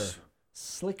arms.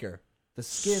 Slicker. The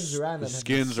skins around The them. have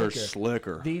skins been are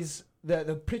slicker.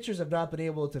 The pitchers have not been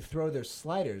able to throw their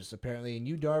sliders apparently, and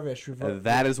Yu Darvish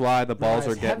That is why the balls are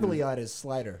relies heavily getting. on his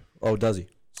slider. Oh, does he?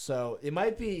 So it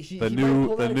might be he The might new-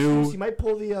 pull the that new- excuse. He might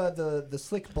pull the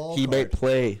slick ball. He may card.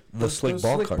 play the Those slick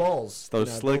ball slick card. balls. Those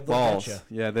you know, slick they'll get balls. ya.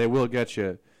 Yeah, they will get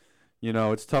you. You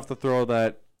know, it's tough to throw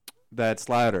that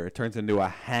slider. It turns into a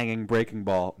hanging breaking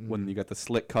ball when you got the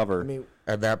slick cover. I mean,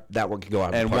 And that one can go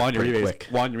out and of the park pretty quick.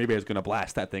 Juan Uribe is going to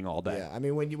blast that thing all day. yeah. I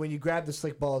mean, when you grab the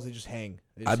slick balls, they just hang.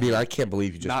 They I just mean, hang. I can't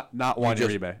believe you just. Not Juan just-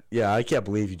 Uribe. Yeah, I can't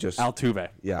believe you just. Altuve.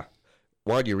 Yeah.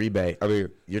 Juan Uribe. I mean,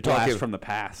 you're Blast talking from the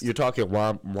past. You're talking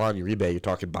Juan Uribe. You're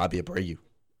talking Bobby Abreu.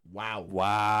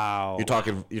 Wow. You're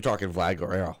talking Vlad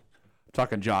Guerrero.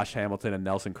 talking Josh Hamilton and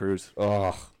Nelson Cruz.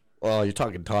 Oh, you're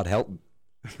talking Todd Helton.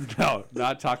 No,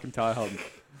 not talking Todd Helton.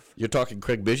 You're talking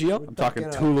Craig Biggio. I'm talking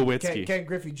Ken Tulowitzki.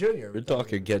 Griffey Jr. You're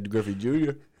talking Ken Griffey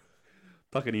Jr.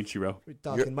 Talking Ichiro. We're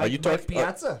talking Are Mike, you Mike talking?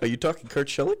 Piazza. Are you talking Kurt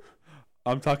Schilling?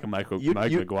 I'm talking Mike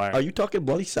McGuire. Are you talking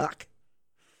Bloody Sock?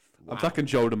 I'm talking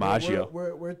Joe DiMaggio.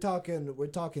 We're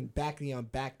talking Backney on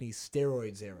Backney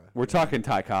steroids era. We're talking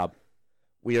Ty Cobb.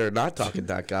 We are not talking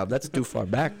 .com. That's too far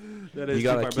back. That is You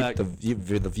gotta too far keep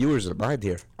the viewers in mind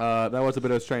here. That was a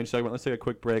bit of a strange segment. Let's take a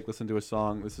quick break, listen to a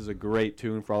song. This is a great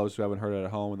tune for all those who haven't heard it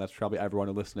at home, and that's probably everyone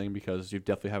who's listening because you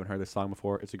definitely haven't heard this song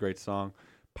before. It's a great song.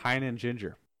 Pine and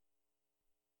Ginger.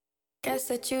 Guess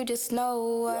that you just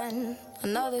know when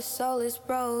another soul is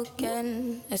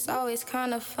broken. It's always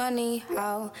kind of funny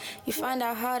how you find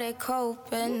out how they're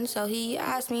coping. So he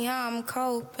asked me how I'm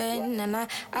coping, and I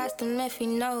asked him if he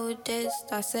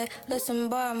noticed. I said, listen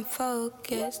boy, I'm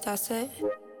focused. I said,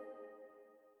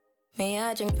 may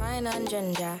I drink pine and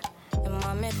ginger? And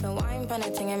my myth and wine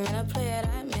penalty, I'm gonna play it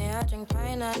at. May I drink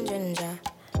pine and ginger?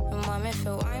 And my myth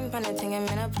and wine penalty, I'm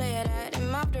gonna play it at.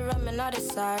 And my the rum and all the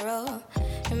sorrow.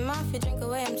 And my if you drink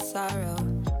away I'm sorrow.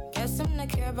 Guess I'm not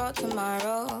care about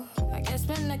tomorrow. I guess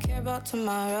I'm not care about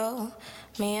tomorrow.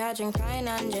 Me I drink pine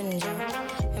and ginger.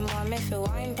 And my myth and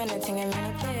wine penalty, I'm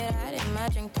gonna play it at. And I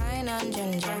drink pine and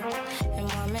ginger. And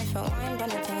my myth and wine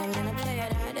penalty, I'm gonna play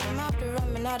it at. And my the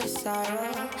rum and all the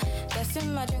sorrow. Guess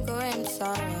I'm not drink away I'm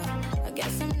sorrow. I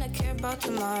guess I'm not care about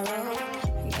tomorrow.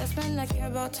 Guess when I care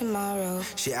about tomorrow.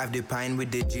 She have the pine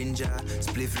with the ginger.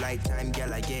 Spliff like time,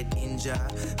 girl, I get injured.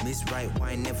 Miss right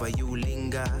wine, never you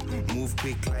linger. Move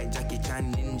quick like Jackie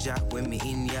Chan ninja. When me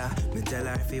in ya, me tell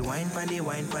her if you wine pandy,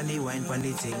 wine pandy, wine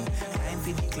pandy thing. Climb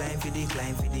for the, climb for the,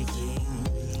 climb for the king.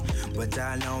 But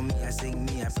all now me I sing,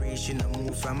 me I pray she no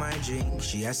move from my drink.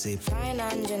 She I say Pine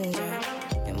and ginger.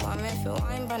 And want me for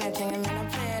wine, but I think I'm gonna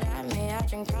play it at me. I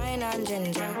drink pine and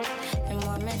ginger. And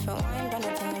want me for wine, but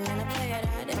I think I'm gonna play it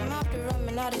at. And off the rum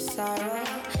and all the sorrow.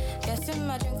 Guess I'm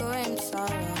not drink away I'm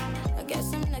sorrow. I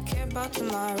guess I'm not care about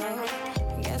tomorrow.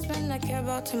 I guess I'm not care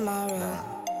about tomorrow.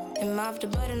 And off the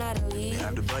butter not to leave.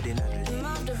 have the body not the And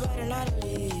off the butter not to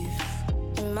leave.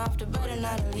 And off the butter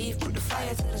not to leave. Put the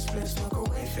fire to the split, smoke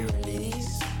away for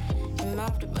release. And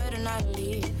off the butter not to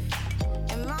leave.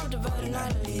 And off the butter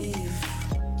not to leave.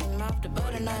 And off the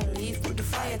butter not to leave. Put the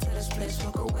fire to the split,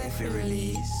 smoke away for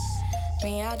release.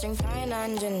 Me, I drink pine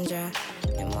and ginger.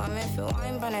 And want me for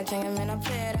wine, but I think I'm gonna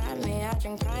play that. Me, I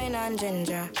drink pine and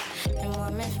ginger. And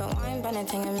want me for wine, but I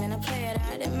think I'm gonna play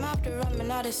that. I'm after rum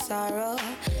and all the sorrow.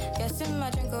 Guess I'm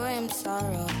a drink away, I'm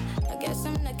sorrow. I guess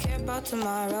I'm not care about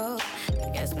tomorrow. I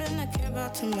guess I'm not care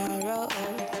about tomorrow.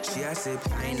 She a sip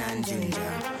pine and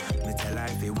ginger. Me tell her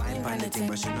if you wine pan the thing,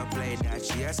 but she no play that.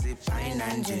 She a sip pine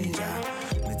and ginger.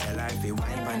 Me tell her if you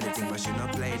wine pan the thing, but she no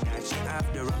play that. She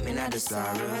have the rum in the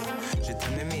sorrow. She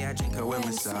tell me I drink away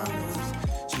my sorrows.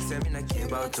 She said me not care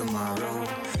about tomorrow.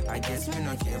 I guess me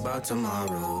not care about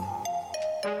tomorrow.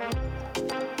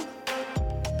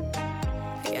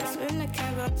 I guess we not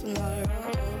care about tomorrow.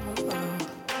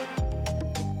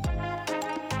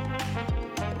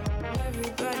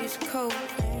 Everybody's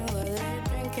coping, whether they're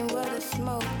drinking, whether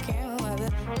smoking, whether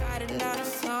writing out a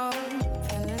song,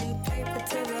 pen and paper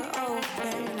to the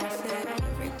open. I said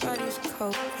everybody's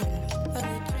coping,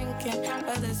 whether drinking,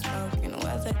 whether smoking,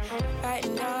 whether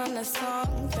writing down a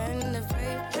song, pen and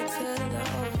paper to the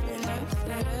open. I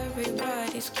said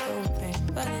everybody's coping,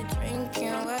 whether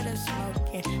drinking, whether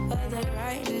smoking, whether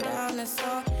writing down a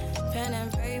song, pen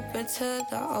and paper to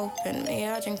the open. Me,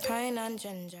 I drink pine and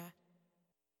ginger.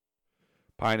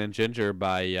 Pine and Ginger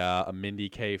by Mindy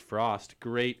K. Frost.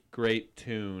 Great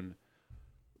tune.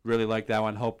 Really like that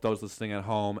one. Hope those listening at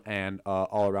home and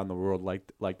all around the world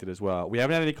liked it as well. We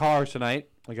haven't had any callers tonight.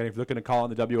 Again, if you're looking to call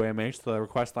on the WAMH, the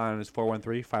request line is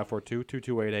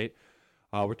 413-542-2288.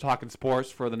 We're talking sports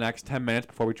for the next 10 minutes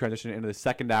before we transition into the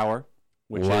second hour,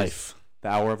 which is the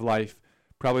hour of life.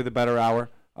 Probably the better hour,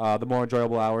 the more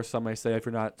enjoyable hour, some may say, if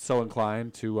you're not so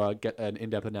inclined to get an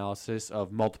in-depth analysis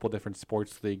of multiple different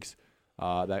sports leagues.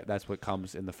 That's what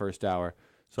comes in the first hour.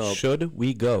 So should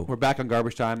we go? We're back on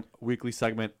Garbage Time, weekly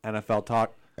segment, NFL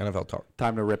Talk. NFL Talk.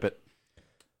 Time to rip it.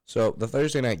 So the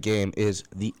Thursday night game is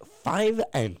the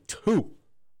 5-2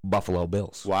 Buffalo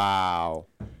Bills. Wow.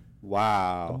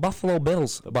 The Buffalo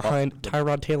Bills behind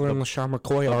Tyrod Taylor and LaShawn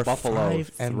McCoy are Buffalo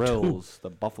 5-2. Thrills. The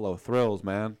Buffalo Thrills,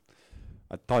 man.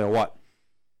 I tell you what.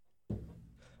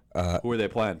 Who are they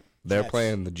playing? They're Jets.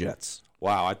 playing the Jets.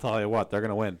 Wow, I tell you what, they're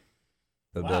gonna win.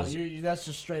 The Wow, Bills. that's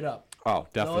just straight up. Oh,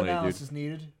 definitely, no dude. analysis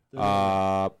needed.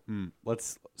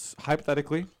 Let's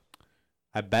hypothetically,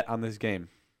 I bet on this game.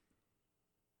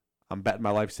 I'm betting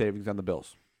my life savings on the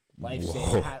Bills. Life Whoa.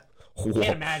 saving. I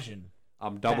can't imagine.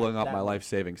 I'm doubling up that my much. life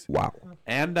savings. Wow.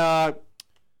 And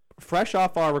fresh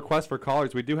off our request for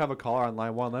callers, we do have a caller on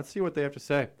line one. Let's see what they have to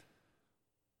say.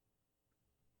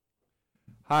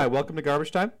 Hi, welcome to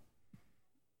Garbage Time.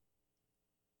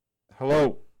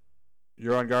 Hello.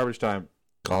 You're on Garbage Time.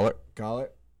 Call it. Got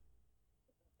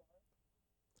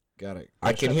it.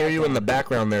 I can hear you in the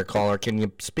background there, caller. Can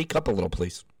you speak up a little,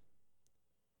 please?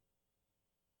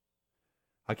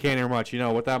 I can't hear much. You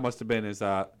know what that must have been is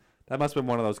that must have been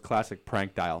one of those classic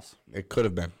prank dials. It could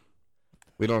have been.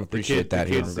 We don't appreciate that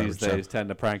the here. kids on these Garbage days Time. tend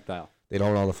to prank dial. They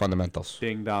don't know the fundamentals.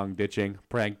 Ding dong ditching,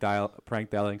 prank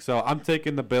dialing. So I'm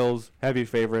taking the Bills, heavy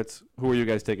favorites. Who are you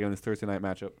guys taking in this Thursday night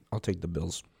matchup? I'll take the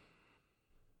Bills.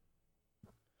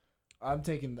 I'm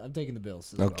taking the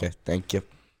Bills. As Okay, thank you.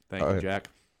 Thank All you, right. Jack.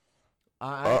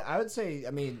 well. I would say.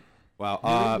 I mean, New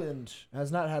Wow. England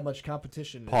has not had much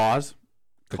competition. Pause.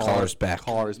 The caller's back.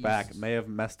 Caller is back. May have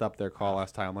messed up their call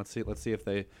last time. Let's see if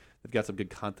they've got some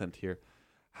good content here.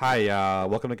 Hi,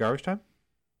 welcome to Garbage Time.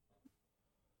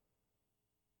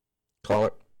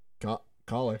 Caller.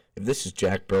 Caller. If this is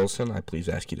Jack Burleson, I please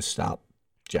ask you to stop.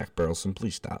 Jack Burleson,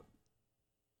 please stop.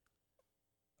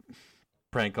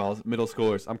 Prank calls, middle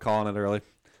schoolers. I'm calling it early.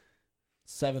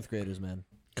 7th graders, man.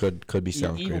 Could be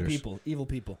 7th Evil graders. people. Evil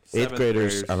people. 8th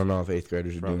graders. graders I don't know if 8th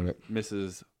graders are From doing it.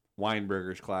 Mrs.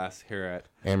 Weinberger's class here at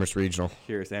Amherst Regional.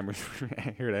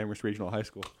 Amherst Regional High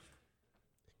School.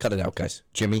 Cut it out, guys.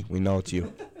 Jimmy, we know it's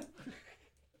you.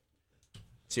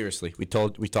 Seriously, we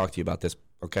talked to you about this.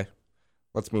 Okay,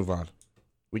 let's move on.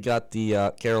 We got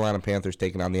the Carolina Panthers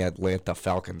taking on the Atlanta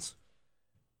Falcons.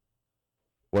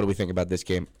 What do we think about this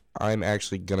game? I'm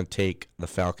actually gonna take the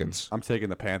Falcons. I'm taking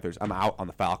the Panthers. I'm out on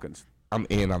the Falcons. I'm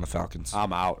in on the Falcons.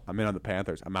 I'm out. I'm in on the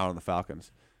Panthers. I'm out on the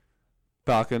Falcons.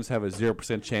 Falcons have a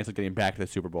 0% chance of getting back to the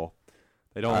Super Bowl.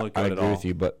 They don't look good I at agree all. with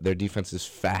you, but their defense is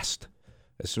fast.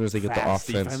 As soon as they get the Fast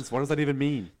offense, defense? What does that even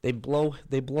mean? they blow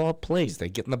up plays. They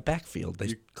get in the backfield.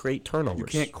 They create turnovers. You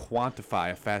can't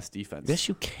quantify a fast defense. Yes,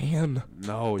 you can.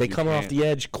 No, They you come off can't. the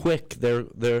edge quick.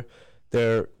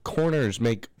 Their corners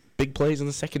make big plays in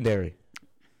the secondary.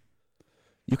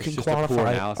 You can just a poor quantify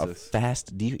a analysis.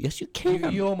 fast defense. Yes, you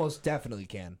can. You almost definitely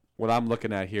can. What I'm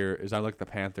looking at here is I look at the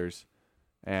Panthers,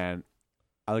 and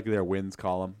I look at their wins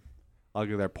column. I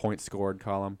look at their points scored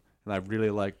column, and I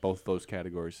really like both those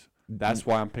categories. That's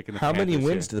why I'm picking the How Panthers many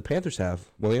wins here. do the Panthers have,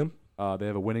 William? They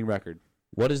have a winning record.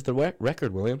 What is the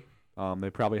record, William? They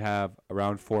probably have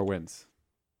around 4 wins.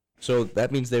 So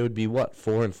that means they would be what,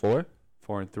 4-4?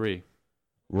 4-3.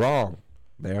 Wrong.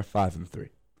 They are 5-3,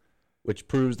 which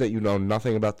proves that you know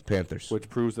nothing about the Panthers. Which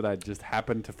proves that I just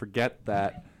happened to forget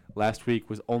that last week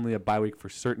was only a bye week for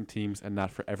certain teams and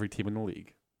not for every team in the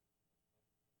league.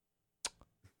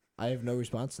 I have no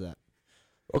response to that.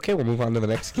 Okay, we'll move on to the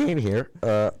next game here.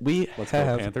 Let's go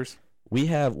Panthers.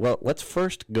 Well, let's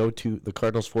first go to the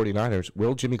Cardinals 49ers.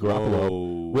 Will Jimmy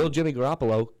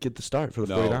Garoppolo get the start for the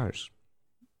No. 49ers?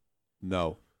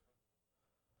 No.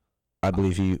 I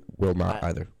believe he will not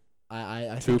either.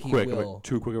 I Too think quick he will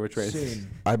of a trade. soon.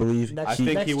 I believe Next, I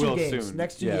think next he two will games, soon.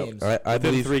 Next 2 Yeah. games. I Within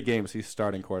believe 3 games, he's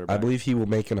starting quarterback. I believe he will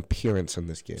make an appearance in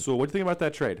this game. So what do you think about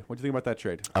that trade?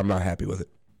 I'm not happy with it.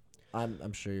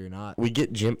 I'm sure you're not. We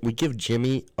give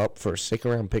Jimmy up for a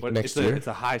second-round pick But next year. It's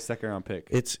a high second-round pick.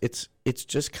 It's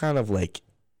just kind of like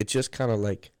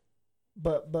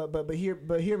But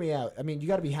hear me out. I mean, you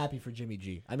got to be happy for Jimmy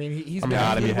G. I mean, he's I'm been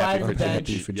happy riding the for bench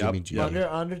Jimmy, for Jimmy G.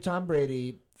 under Tom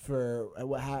Brady for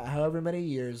however many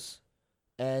years,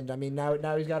 and I mean now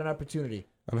he's got an opportunity.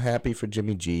 I'm happy for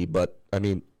Jimmy G, but I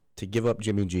mean to give up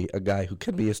Jimmy G, a guy who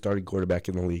can be a starting quarterback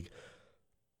in the league,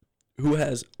 who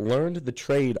has learned the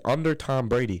trade under Tom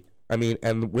Brady. I mean,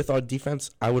 and with our defense,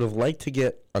 I would have liked to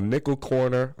get a nickel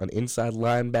corner, an inside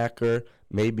linebacker,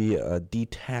 maybe a D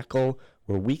tackle.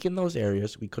 We're weak in those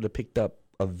areas. We could have picked up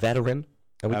a veteran,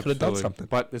 and we could have done something.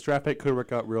 But this draft pick could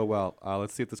work out real well.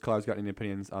 Let's see if this caller's got any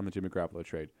opinions on the Jimmy Garoppolo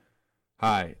trade.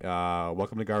 Hi,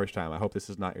 welcome to Garbage Time. I hope this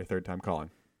is not your 3rd time calling.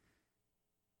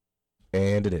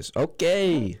 And it is.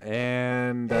 Okay.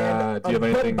 And do you have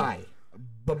anything?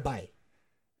 Bye-bye.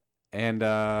 And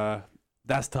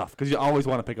that's tough because you always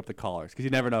want to pick up the callers because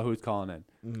you never know who's calling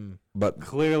in. But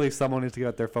Clearly, someone needs to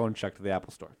get their phone checked to the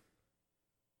Apple Store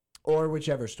Or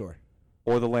whichever store.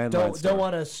 or the landline store. Don't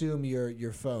want to assume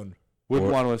your phone. I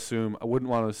wouldn't want to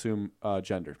assume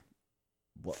gender.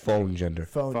 phone gender.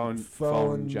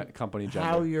 Phone company gender.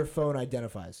 How your phone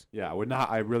identifies. Yeah, I would not.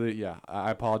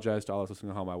 I apologize to all those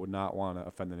listening at home. I would not want to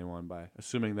offend anyone by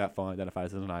assuming that phone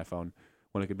identifies as an iPhone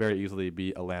when it could very easily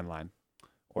be a landline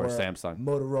or a Samsung.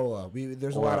 Motorola.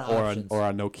 There's a lot of options. Or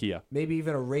a Nokia. Maybe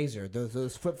even a Razr.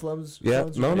 Those flip phones. Yeah,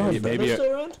 phones no, are maybe those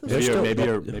still around? Maybe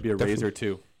a definitely. Razr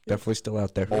too. Definitely still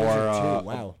out there. Or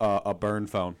Wow. a burn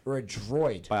phone Or a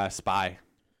Droid. by a spy.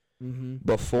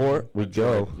 Before we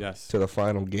go Yes. to the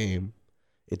final game,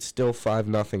 it's still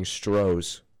 5-0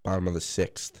 Stros, bottom of the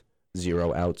 6th,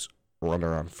 0 outs,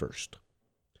 runner on first.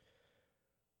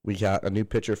 We got a new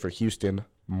pitcher for Houston.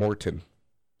 Morton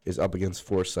is up against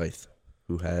Forsythe,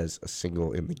 who has a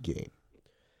single in the game.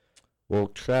 We'll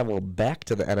travel back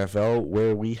to the NFL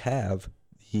where we have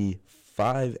the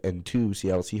 5-2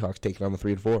 Seattle Seahawks taking on the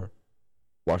 3-4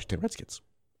 Washington Redskins.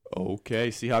 Okay,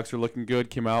 Seahawks are looking good.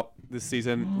 Came out this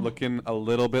season looking a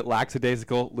little bit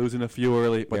lackadaisical, losing a few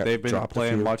early, but Yeah, they've been dropped a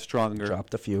playing few. much stronger.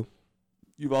 Dropped a few.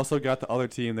 You've also got the other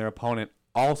team, their opponent,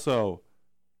 also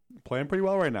playing pretty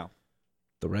well right now.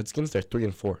 The Redskins, they're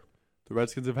 3-4. The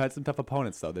Redskins have had some tough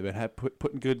opponents, though. They've been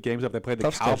putting good games up. They played the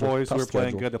Tough schedule, Cowboys, who tough were playing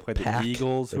schedule. good. They played Pack. the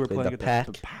Eagles, They who were played playing the good. Pack.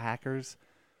 The Packers.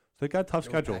 So they got a tough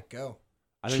schedule. Pack, go.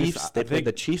 I think Chiefs, they played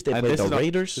the Chiefs, they and played this the is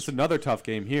Raiders. This is another tough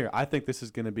game here. I think this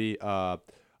is going to be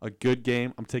a good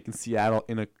game. I'm taking Seattle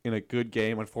in a good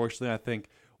game. Unfortunately, I think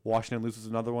Washington loses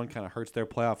another one, kind of hurts their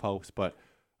playoff hopes. But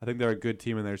I think they're a good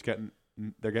team, and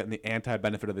they're getting the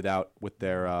anti-benefit of the doubt with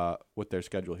their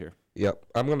schedule here. Yep,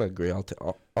 I'm gonna agree. I'll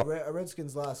A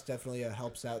Redskins loss definitely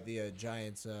helps out the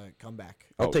Giants' comeback.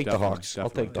 take the definitely, Hawks. I'll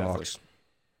take the definitely. Hawks.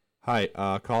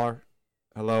 Hi, caller.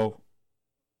 Hello.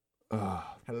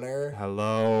 Hello.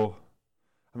 Hello.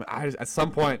 I mean, at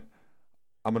some point,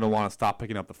 I'm gonna want to stop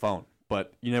picking up the phone,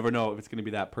 but you never know if it's gonna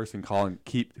be that person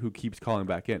who keeps calling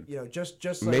back in. You know, just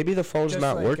like, Maybe the phone's just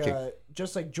not like, working.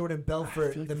 Just like Jordan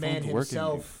Belfort, like the the man phone's working,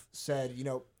 himself, said,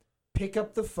 pick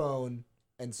up the phone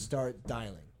and start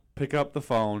dialing. Pick up the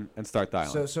phone and start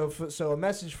dialing. So a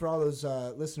message for all those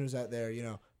listeners out there,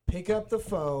 pick up the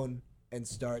phone and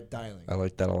start dialing. I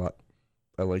like that a lot.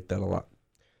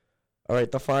 All right,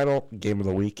 the final game of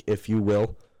the week, if you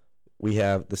will, we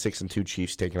have the 6-2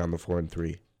 Chiefs taking on the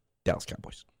 4-3 Dallas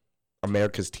Cowboys.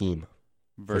 America's team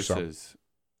versus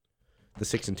the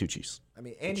 6-2 Chiefs. I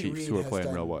mean, the Andy Chiefs, Reid who are has playing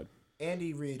done, real wood.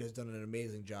 Andy Reid has done an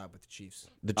amazing job with the Chiefs.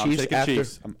 The I'm Chiefs taking after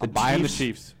Chiefs. I'm the buying Chiefs, the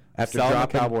Chiefs. after Selling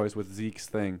dropping the Cowboys with Zeke's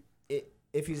thing.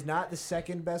 If he's not the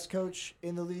second best coach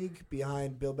in the league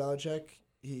behind Bill Belichick,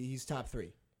 he's top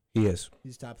 3. He is.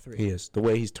 He's top 3. He is. The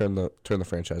way he's turned the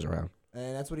franchise around.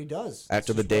 And that's what he does.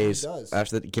 After the days,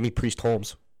 after the give me Priest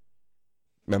Holmes.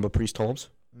 Remember Priest Holmes?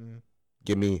 Mm-hmm.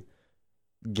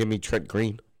 Give me Trent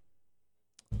Green.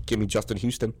 Give me Justin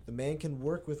Houston. The man can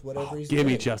work with whatever he's Give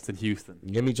me doing. Justin Houston.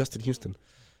 Give me Justin Houston.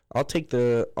 I'll take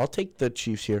the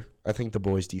Chiefs here. I think the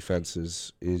boys' defense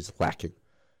is lacking.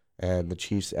 And the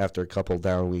Chiefs, after a couple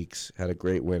down weeks, had a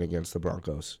great win against the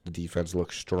Broncos. The defense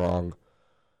looks strong.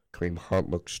 Kareem Hunt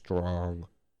looks strong.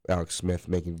 Alex Smith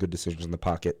making good decisions in the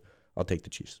pocket. I'll take the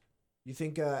Chiefs. You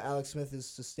think Alex Smith is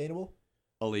sustainable?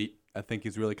 Elite. I think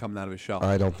he's really coming out of his shell.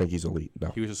 I don't think he's elite, no.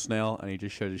 He was a snail, and he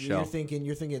just showed his shell. You're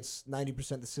thinking it's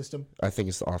 90% the system? I think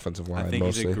it's the offensive line I think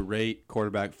mostly. he's a great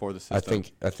quarterback for the system.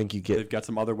 I think you get. They've got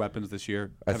some other weapons this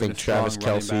year. I Having think a strong Travis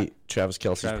running Kelce. back, Travis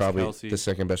Kelce is probably Kelce, the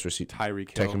second best receiver,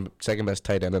 Tyreek Hill. second best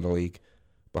tight end in the league,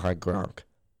 behind Gronk.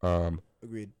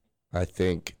 Agreed. I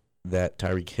think that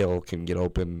Tyreek Hill can get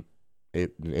open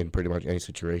in pretty much any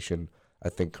situation. I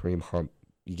think Kareem Hunt,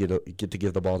 you get to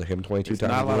give the ball to him 22 There's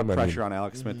times. not a lot of I mean, pressure on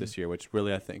Alex Smith this year, which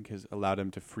really I think has allowed him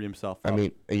to free himself up. I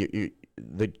mean,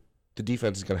 the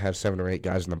defense is going to have 7 or 8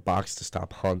 guys in the box to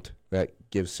stop Hunt. That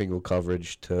gives single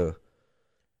coverage to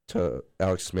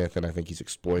Alex Smith, and I think he's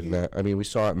exploiting that. I mean, we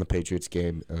saw it in the Patriots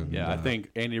game. And, I think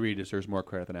Andy Reid deserves more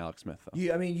credit than Alex Smith, though.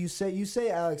 You say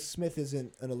Alex Smith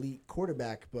isn't an elite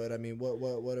quarterback, but I mean,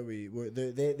 what are we?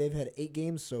 They've had 8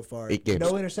 games so far. 8 games.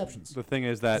 No interceptions. The thing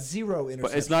is that 0 interceptions.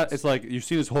 But it's not. It's like you've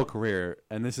seen his whole career,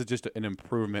 and this is just an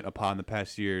improvement upon the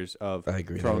past years of I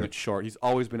agree throwing there. it short. He's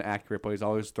always been accurate, but he's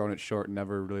always thrown it short and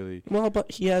never really. Well, but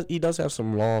he does have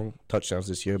some long touchdowns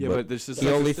this year. Yeah, but this is he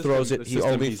the only system- throws the it. He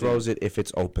system only he's throws in. it if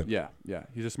it's open. Yeah.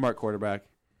 He's a smart quarterback.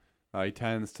 He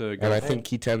tends to go, And I think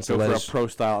he tends to go let for a his, pro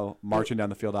style marching down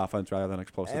the field offense rather than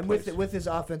explosive And plays. with his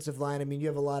offensive line, I mean, you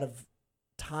have a lot of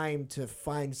time to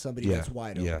find somebody yeah, that's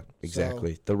wide open. yeah,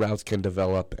 exactly. The routes can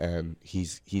develop, and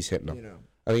he's hitting So, them. you know,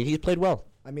 I mean, he's played well.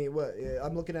 I mean,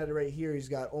 I'm looking at it right here. He's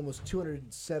got almost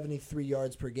 273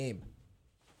 yards per game.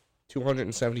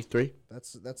 273.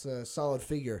 That's a solid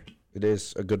figure. It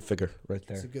is a good figure right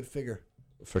there. It's a good figure.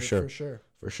 For sure. For sure.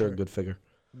 For sure, sure. good figure.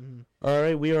 Mm-hmm. All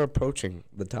right, we are approaching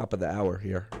the top of the hour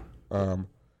here.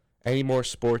 Any more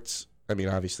sports? I mean,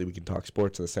 obviously, we can talk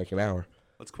sports in the second hour.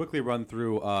 Let's quickly run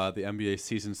through the NBA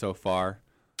season so far.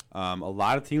 A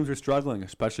lot of teams are struggling,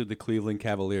 especially the Cleveland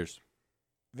Cavaliers.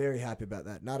 Very happy about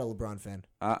that. Not a LeBron fan.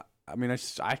 I mean, I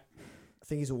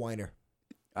think he's a whiner.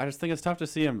 I just think it's tough to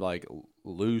see him like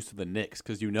lose to the Knicks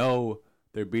because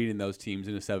they're beating those teams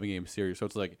in a 7-game series. So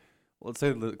it's like, let's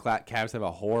say the Cavs have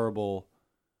a horrible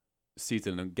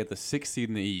season and get the 6th seed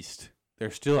in the East.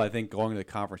 They're still, I think, going to the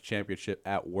conference championship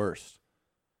at worst.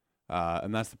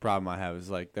 And that's the problem I have is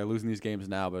like they're losing these games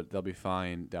now, but they'll be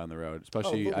fine down the road.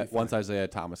 Especially once Isaiah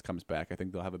Thomas comes back, I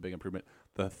think they'll have a big improvement.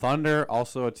 The Thunder,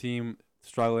 also a team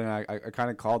struggling. I kind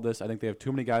of called this. I think they have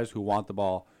too many guys who want the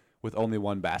ball with only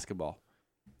one basketball.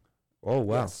 Oh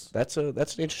wow, Yes. that's an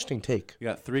interesting take. You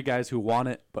got 3 guys who want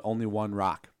it, but only one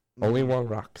rock. Only one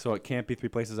rock. So it can't be 3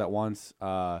 places at once.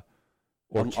 Or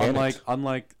can it?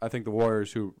 Unlike I think the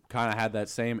Warriors, who kind of had that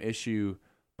same issue,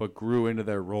 but grew into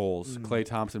their roles. Klay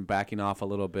Thompson backing off a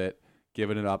little bit,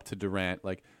 giving it up to Durant.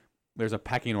 Like there's a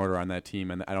pecking order on that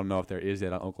team, and I don't know if there is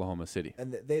yet on Oklahoma City.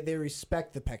 And they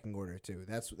respect the pecking order too.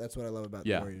 That's what I love about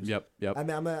the Warriors. Yep. I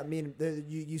mean,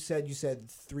 you said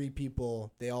 3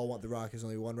 people. They all want the rock. There's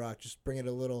only one rock. Just bring it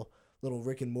a little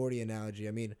Rick and Morty analogy.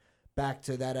 I mean, back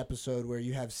to that episode where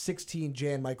you have 16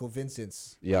 Jan Michael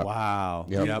Vincents. Yeah. Wow.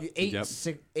 Yep.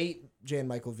 Eight Jan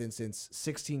Michael Vincents.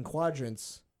 16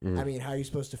 quadrants. I mean, how are you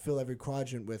supposed to fill every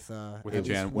quadrant with at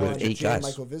least one 8 Jan guys?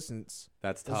 Michael Vincents?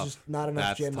 That's There's tough. just not enough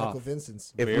That's Jan tough. Michael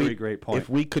Vincents. Great point. If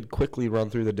we could quickly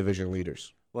run through the division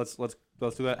leaders. Let's do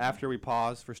that after we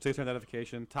pause for station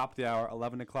identification. Top of the hour,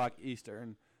 11 o'clock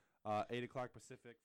Eastern, 8 o'clock Pacific.